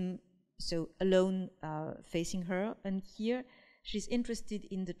photographs him so alone facing her, and here she's interested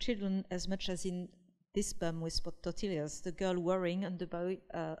in the children as much as in this bum with tortillas, the girl worrying and the boy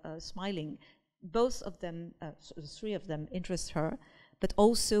smiling. Both of them, so the three of them, interest her, but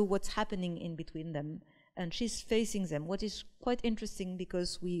also what's happening in between them. And she's facing them, what is quite interesting,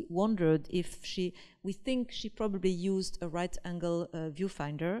 because we wondered if we think she probably used a right angle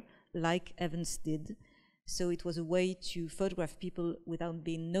viewfinder like Evans did. So it was a way to photograph people without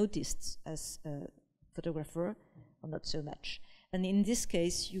being noticed as a photographer, or not so much. And in this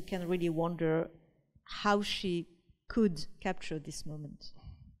case, you can really wonder how she could capture this moment.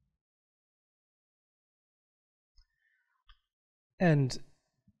 And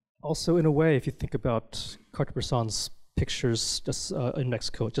also, in a way, if you think about Cartier-Bresson's pictures just in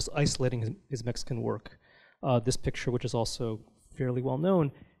Mexico, just isolating his Mexican work, this picture, which is also fairly well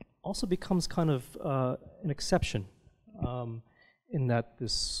known, also becomes kind of an exception, in that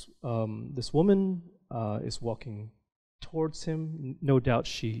this woman is walking towards him. No doubt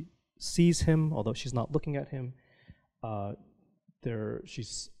she sees him, although she's not looking at him.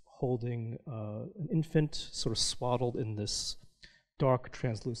 She's holding an infant, sort of swaddled in this dark,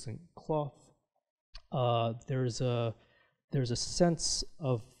 translucent cloth. There's a sense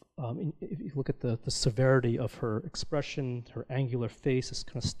of if you look at the severity of her expression, her angular face, this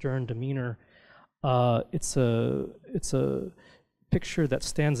kind of stern demeanor, it's a picture that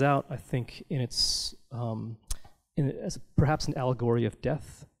stands out, I think, in its as perhaps an allegory of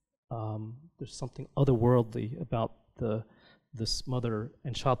death. There's something otherworldly about this mother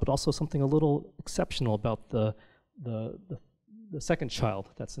and child, but also something a little exceptional about the second child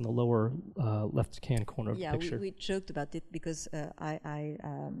that's in the lower left-hand corner of the picture. Yeah, we joked about it because I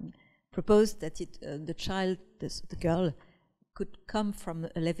proposed that the child, the girl, could come from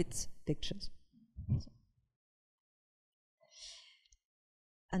Levitt's pictures.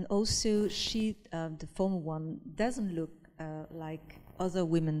 And also, the former one, doesn't look like other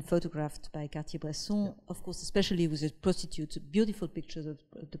women photographed by Cartier-Bresson. Yeah. Of course, especially with the prostitutes, beautiful pictures of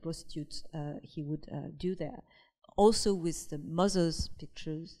the prostitutes he would do there. Also with the mother's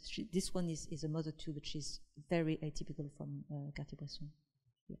pictures, this one is a mother too, but she's very atypical from Cartier-Bresson.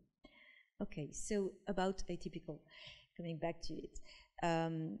 Yeah. Okay, so about atypical, coming back to it.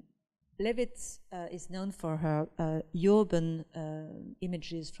 Levitt is known for her urban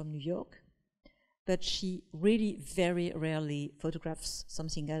images from New York, but she really very rarely photographs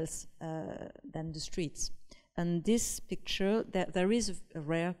something else than the streets. And this picture, there is a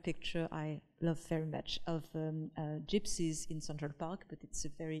rare picture I love very much of gypsies in Central Park, but it's a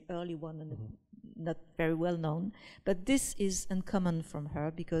very early one and not very well known. But this is uncommon from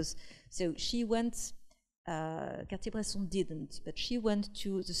her because, so she went, Cartier-Bresson didn't, but she went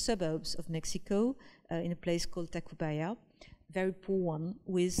to the suburbs of Mexico in a place called Tacubaya, very poor one,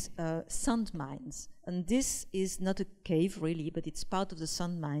 with sand mines. And this is not a cave really, but it's part of the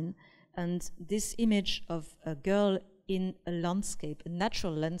sand mine. And this image of a girl in a landscape, a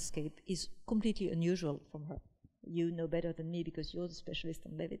natural landscape, is completely unusual from her. You know better than me because you're the specialist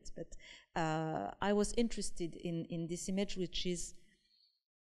on Levitt, but I was interested in this image, which is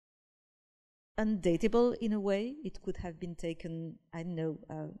undateable in a way. It could have been taken, I don't know,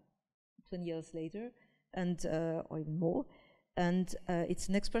 20 years later, and or even more. And it's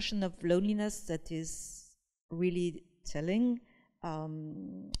an expression of loneliness that is really telling,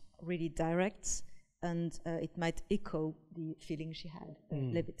 really direct, and it might echo the feeling she had,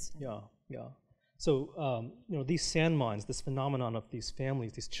 Levitt. Yeah. So, these sand mines, this phenomenon of these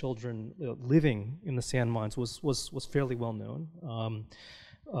families, these children living in the sand mines was fairly well known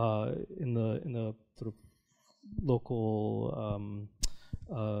in the sort of local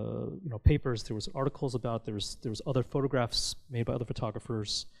papers. There was articles about it. There was other photographs made by other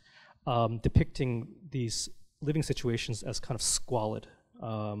photographers depicting these living situations as kind of squalid,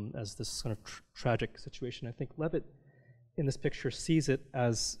 as this kind of tragic situation. I think Levitt in this picture sees it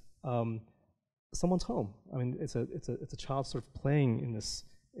as someone's home. I mean, it's a child sort of playing in this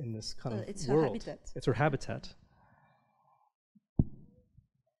kind of it's world. Her habitat. It's her habitat.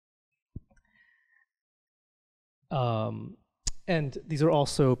 And these are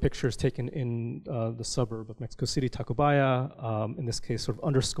also pictures taken in the suburb of Mexico City, Tacubaya, in this case sort of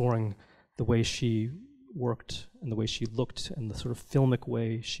underscoring the way she worked and the way she looked and the sort of filmic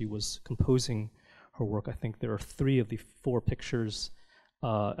way she was composing her work. I think there are 3 of the 4 pictures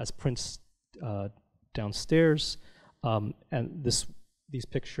as prints downstairs, and these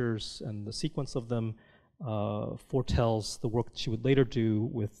pictures and the sequence of them foretells the work that she would later do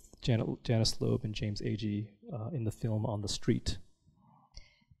with Janice Loeb and James Agee in the film On the Street.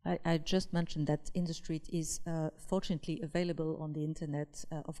 I just mentioned that In the Street is fortunately available on the internet.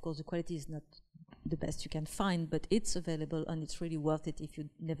 Of course, the quality is not the best you can find, but it's available and it's really worth it. If you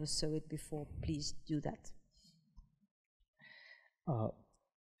never saw it before, please do that.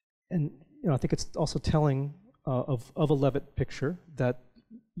 And I think it's also telling of a Levitt picture that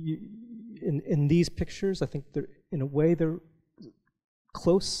in these pictures, I think in a way they're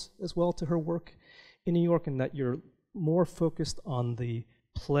close as well to her work in New York, in that you're more focused on the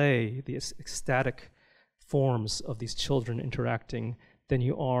play, the ecstatic forms of these children interacting, than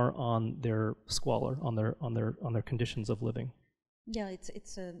you are on their squalor, on their conditions of living. Yeah,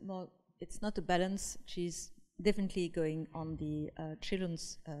 it's not a balance. She's definitely going on the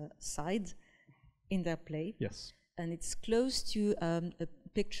children's side in their play. Yes. And it's close to a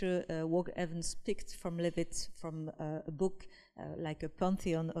picture Walker Evans picked from Levitt from a book, like a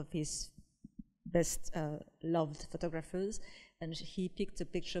pantheon of his best loved photographers, and he picked a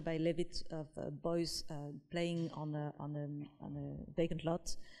picture by Levitt of boys playing on a vacant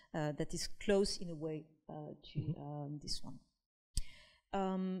lot that is close in a way to this one.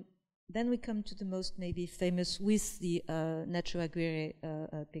 Then we come to the most maybe famous, with the Nacho Aguirre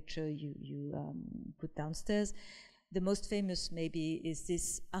picture you put downstairs. The most famous maybe is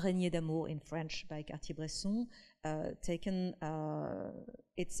this Araignée d'amour in French by Cartier-Bresson, taken,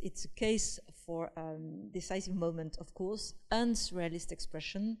 it's a case for decisive moment, of course, and surrealist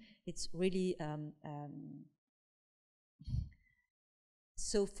expression. It's really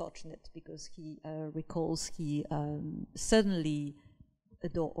so fortunate because he recalls suddenly a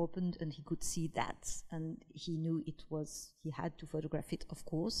door opened and he could see that, and he knew he had to photograph it, of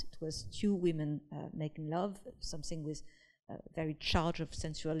course. It was 2 women making love, something with very charge of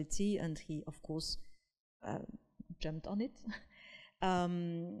sensuality, and he, of course, jumped on it.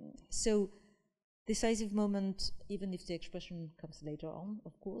 So, decisive moment, even if the expression comes later on,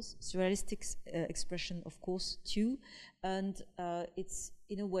 of course. Surrealistic expression, of course, too. And it's,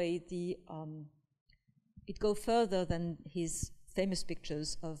 in a way, it goes further than his famous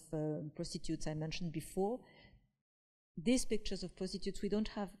pictures of prostitutes I mentioned before. These pictures of prostitutes, we don't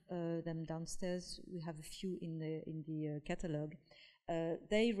have them downstairs. We have a few in the catalogue.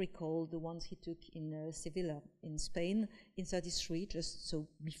 They recall the ones he took in Sevilla in Spain in '33, just so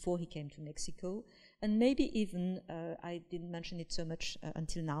before he came to Mexico. And maybe even, I didn't mention it so much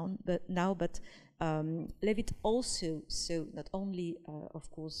until now, but Levitt also, so not only, of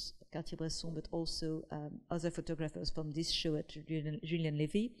course, Cartier-Bresson, but also other photographers from this show at Julien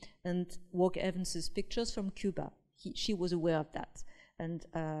Levy, and Walker Evans's pictures from Cuba. She was aware of that. And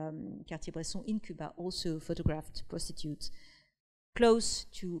Cartier-Bresson in Cuba also photographed prostitutes close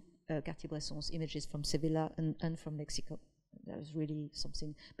to Cartier-Bresson's images from Sevilla and from Mexico. That was really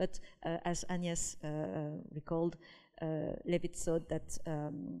something. But as Agnès recalled, Levitt thought that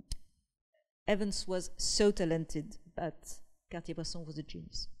Evans was so talented, but Cartier-Bresson was a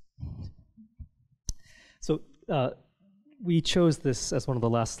genius. So we chose this as one of the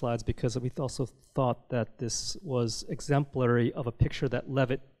last slides because we also thought that this was exemplary of a picture that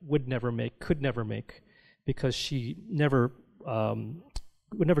Levitt would never make, could never make, because she never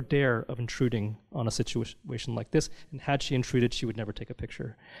would never dare of intruding on a situation like this, and had she intruded, she would never take a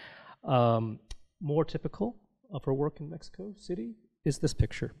picture. More typical of her work in Mexico City is this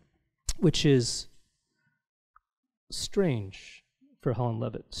picture, which is strange for Helen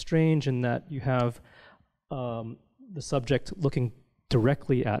Levitt. Strange in that you have the subject looking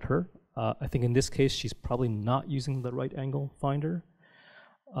directly at her. I think in this case, she's probably not using the right angle finder.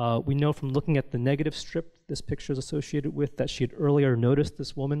 We know from looking at the negative strip this picture is associated with that she had earlier noticed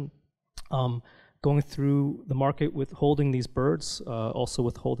this woman going through the market with holding these birds, also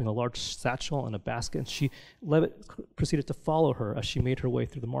with holding a large satchel and a basket. And Levitt proceeded to follow her as she made her way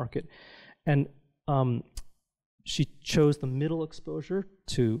through the market. And she chose the middle exposure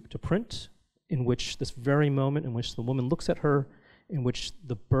to print, in which this very moment in which the woman looks at her, in which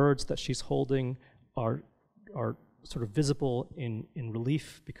the birds that she's holding are sort of visible in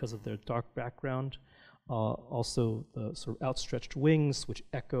relief because of their dark background. Also the sort of outstretched wings, which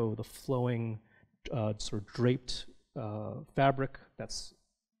echo the flowing, sort of draped fabric that's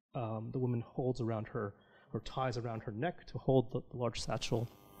the woman holds around her, or ties around her neck to hold the large satchel.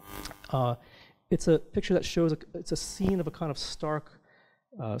 It's a picture that shows, it's a scene of a kind of stark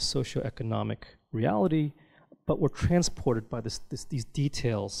socioeconomic reality, but we're transported by these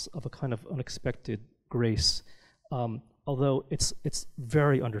details of a kind of unexpected grace. Although it's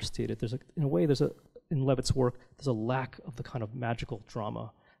very understated. In a way, in Levitt's work, there's a lack of the kind of magical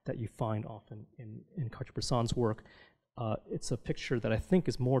drama that you find often in Cartier-Bresson's work. It's a picture that I think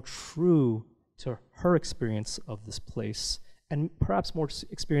is more true to her experience of this place, and perhaps more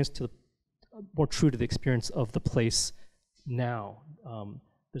true to the experience of the place now.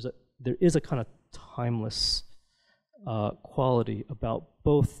 There is a kind of timeless quality about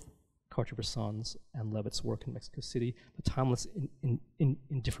both Cartier-Bresson's and Levitt's work in Mexico City, but timeless in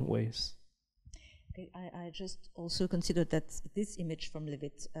different ways. I just also considered that this image from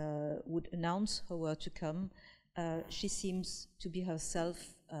Levitt would announce her were to come. She seems to be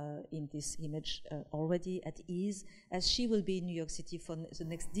herself in this image already at ease, as she will be in New York City for the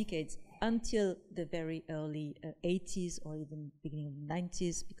next decades until the very early 80s or even beginning of the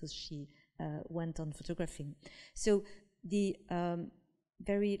 90s, because she went on photographing. So the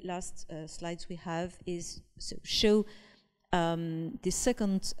very last slides we have show the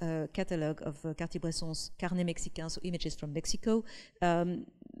second catalogue of Cartier-Bresson's Carnet Mexicain, so images from Mexico.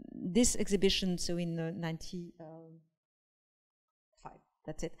 This exhibition, so in 95,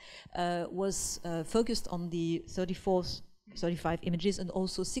 that's it, was focused on the 35 images and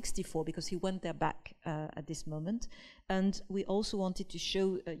also 64, because he went there back at this moment. And we also wanted to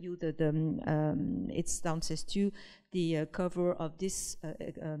show you it's downstairs too, the cover of this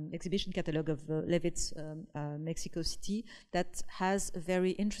exhibition catalogue of Levitt's Mexico City, that has a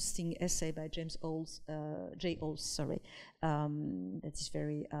very interesting essay by J. Olds, that is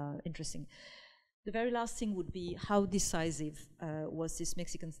very interesting. The very last thing would be how decisive was this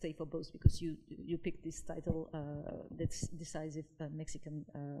Mexican stay for both, because you picked this title, this decisive Mexican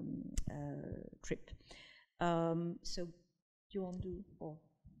trip. So do you want to do? Or?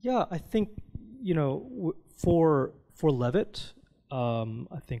 Yeah, I think, for Levitt,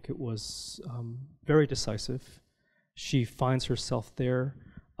 I think it was very decisive. She finds herself there.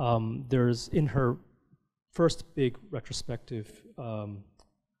 There's, in her first big retrospective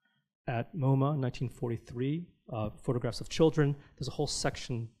at MoMA in 1943, photographs of children, there's a whole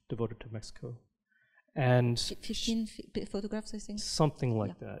section devoted to Mexico. And 15 photographs, I think? Something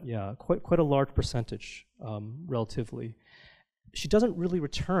like that, yeah. Quite a large percentage, relatively. She doesn't really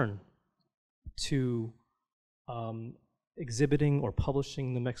return to exhibiting or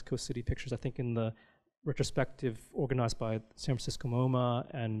publishing the Mexico City pictures. I think in the retrospective organized by San Francisco MoMA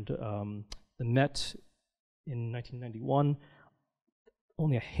and the Met in 1991,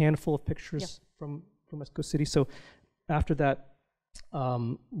 only a handful of pictures from Mexico City. So after that,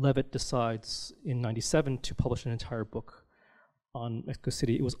 Levitt decides in '97 to publish an entire book on Mexico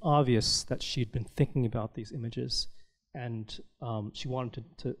City. It was obvious that she'd been thinking about these images, and she wanted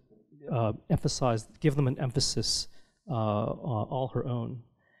to give them an emphasis all her own.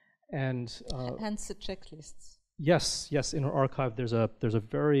 And hence the checklists. Yes. In her archive, there's a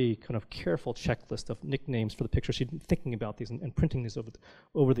very kind of careful checklist of nicknames for the pictures. She'd been thinking about these and printing these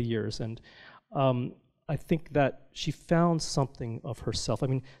over the years. And I think that she found something of herself. I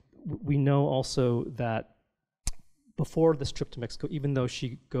mean, we know also that before this trip to Mexico, even though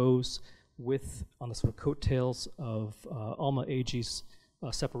she goes on the sort of coattails of Alma Agee's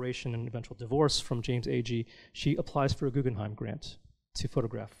separation and eventual divorce from James Agee, she applies for a Guggenheim grant to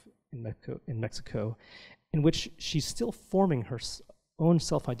photograph in Mexico, in which she's still forming her own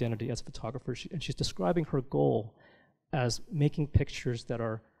self-identity as a photographer, and she's describing her goal as making pictures that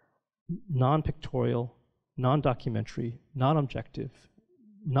are non-pictorial, non-documentary, non-objective,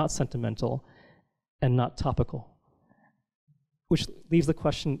 not sentimental, and not topical. Which leaves the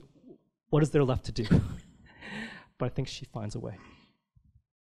question, what is there left to do? but I think she finds a way.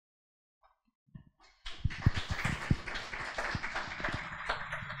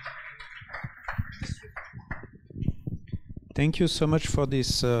 Thank you so much for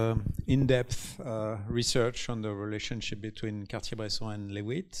this in-depth research on the relationship between Cartier-Bresson and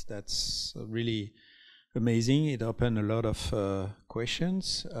Levitt. That's really amazing. It opened a lot of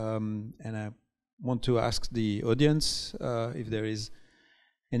questions, and I want to ask the audience if there is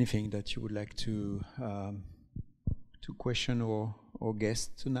anything that you would like to question or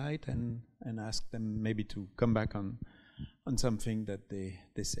guest tonight, and ask them maybe to come back on something that they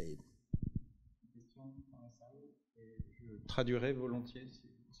said. Traduirai volontiers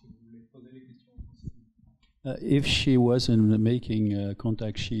si vous voulez poser les questions. If she wasn't making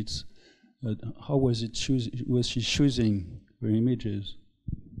contact sheets, how was it was she choosing her images?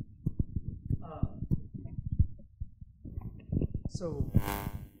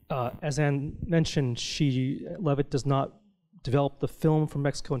 As Anne mentioned, Levitt does not develop the film from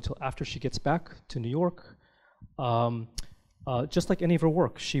Mexico until after she gets back to New York. Just like any of her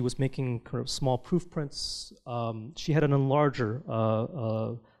work, she was making kind of small proof prints. She had an enlarger,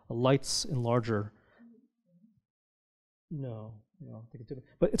 a lights enlarger. No, I think it didn't.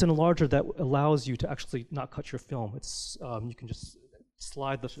 But it's an enlarger that allows you to actually not cut your film. It's you can just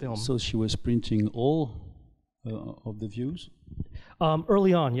slide the film. So she was printing all of the views?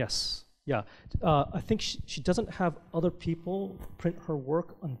 Early on, yes. Yeah. I think she doesn't have other people print her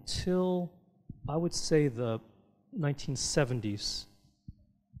work until, I would say, the 1970s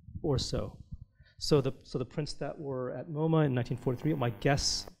or so. So the prints that were at MoMA in 1943, my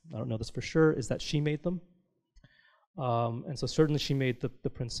guess, I don't know this for sure, is that she made them. And so certainly she made the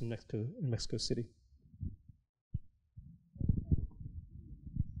prints in Mexico City.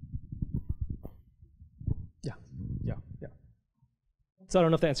 Yeah. So I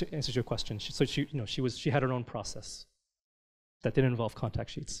don't know if that answers your question. She had her own process that didn't involve contact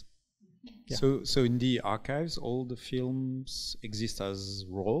sheets. Yeah. So in the archives, all the films exist as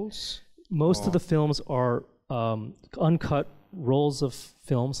rolls? Most of the films are uncut rolls of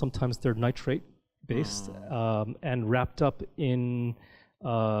film. Sometimes they're nitrate based and wrapped up in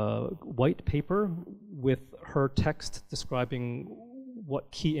white paper with her text describing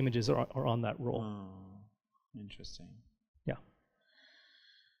what key images are on that roll. Interesting. Yeah.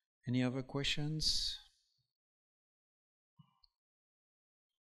 Any other questions?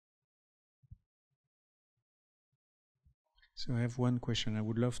 So I have one question. I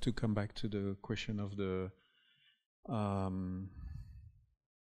would love to come back to the question of the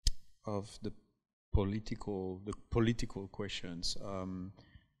political questions.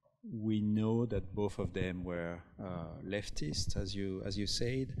 We know that both of them were leftists, as you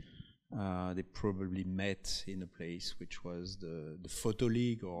said. They probably met in a place which was the Photo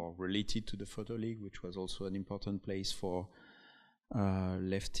League, or related to the Photo League, which was also an important place for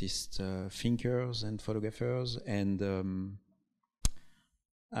leftist thinkers and photographers. And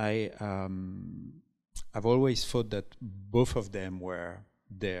I've always thought that both of them were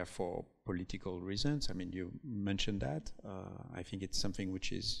there for political reasons. I mean, you mentioned that. I think it's something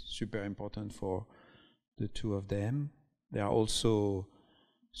which is super important for the two of them. They are also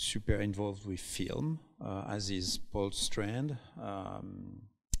super involved with film, as is Paul Strand.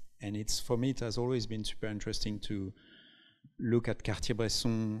 And for me, it has always been super interesting to look at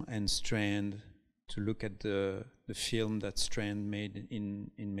Cartier-Bresson and Strand, to look at the film that Strand made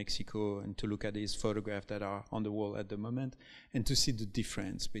in Mexico, and to look at his photographs that are on the wall at the moment, and to see the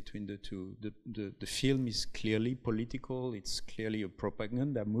difference between the two. The film is clearly political. It's clearly a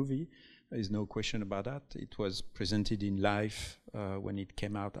propaganda movie. There is no question about that. It was presented in life when it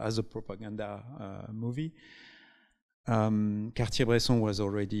came out as a propaganda movie. Cartier-Bresson was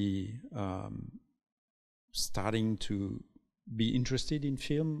already starting to be interested in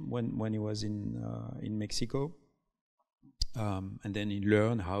film when he was in Mexico, and then he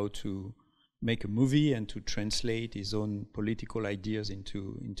learned how to make a movie and to translate his own political ideas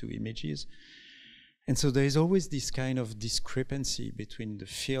into images. And so there is always this kind of discrepancy between the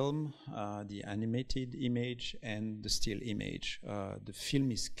film, the animated image, and the still image. The film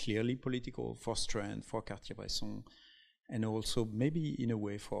is clearly political for Strand, for Cartier-Bresson, and also maybe in a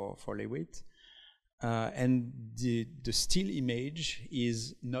way for Levitt. And the still image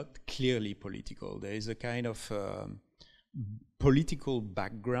is not clearly political. There is a kind of political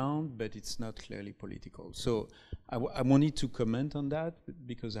background, but it's not clearly political. So I wanted to comment on that,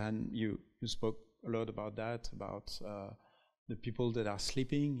 because you spoke a lot about that, about the people that are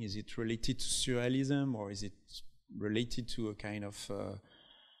sleeping. Is it related to surrealism, or is it related to a kind of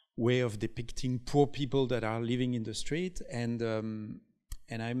way of depicting poor people that are living in the street? And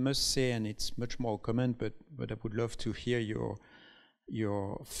and I must say, and it's much more a comment, but I would love to hear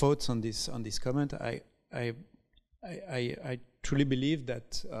your thoughts on this comment. I truly believe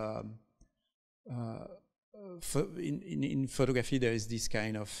that in photography there is this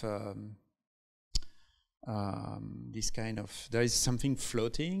kind of there is something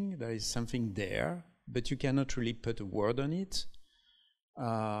floating, there is something there, but you cannot really put a word on it.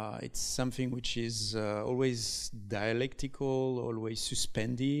 It's something which is always dialectical, always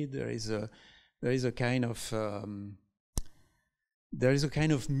suspended. There is a kind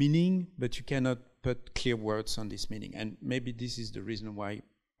of meaning, but you cannot put clear words on this meaning. And maybe this is the reason why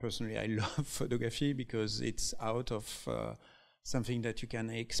personally I love photography, because it's out of something that you can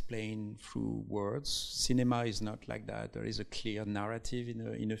explain through words. Cinema is not like that. There is a clear narrative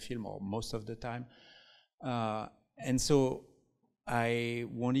in a film, or most of the time. And so I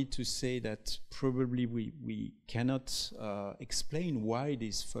wanted to say that probably we cannot explain why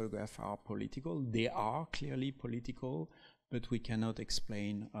these photographs are political. They are clearly political, but we cannot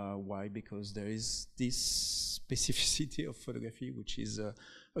explain why, because there is this specificity of photography, which is a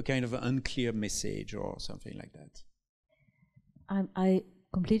kind of an unclear message or something like that. I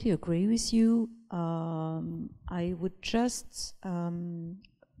completely agree with you. I would just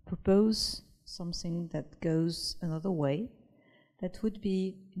propose something that goes another way. That would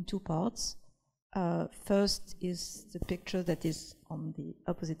be in two parts. First is the picture that is on the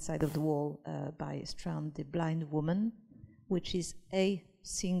opposite side of the wall by Strand, The Blind Woman, which is a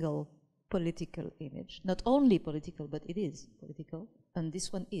single political image. Not only political, but it is political. And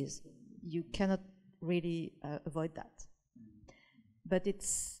this one is. You cannot really avoid that. But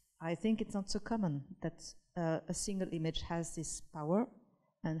I think it's not so common that a single image has this power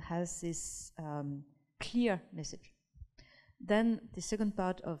and has this clear message. Then the second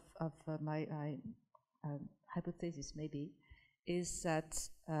part of my hypothesis maybe is that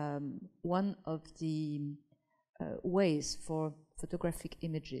one of the ways for photographic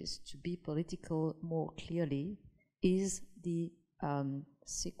images to be political more clearly is the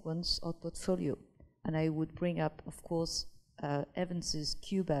sequence or portfolio. And I would bring up, of course, Evans's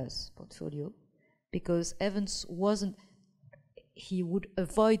Cuba's portfolio, because Evans he would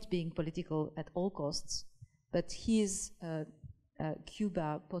avoid being political at all costs, but his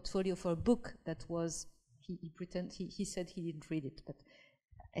Cuba portfolio for a book that was, he said he didn't read it, but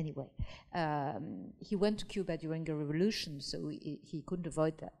anyway, he went to Cuba during the revolution, so he couldn't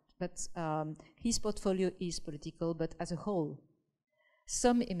avoid that. But his portfolio is political, but as a whole.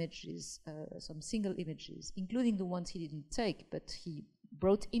 Some images, some single images, including the ones he didn't take, but he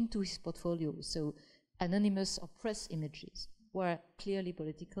brought into his portfolio, so anonymous or press images, were clearly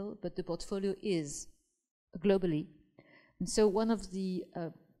political, but the portfolio is globally. And so one of the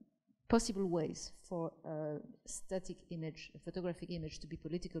possible ways for a static image, a photographic image, to be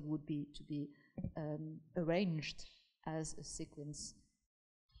political would be to be arranged as a sequence,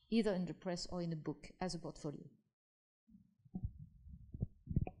 either in the press or in a book, as a portfolio.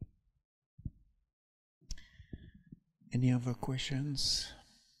 Any other questions?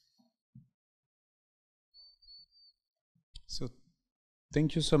 So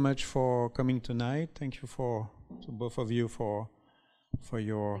thank you so much for coming tonight. Thank you to both of you for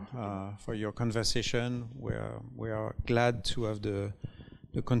your conversation. We are glad to have the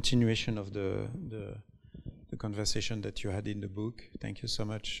continuation of the conversation that you had in the book. Thank you so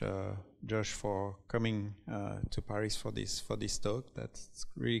much, Josh, for coming to Paris for this talk. That's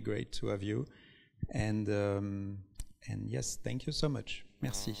really great to have you. And yes, thank you so much.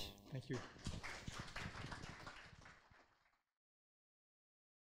 Merci. Thank you.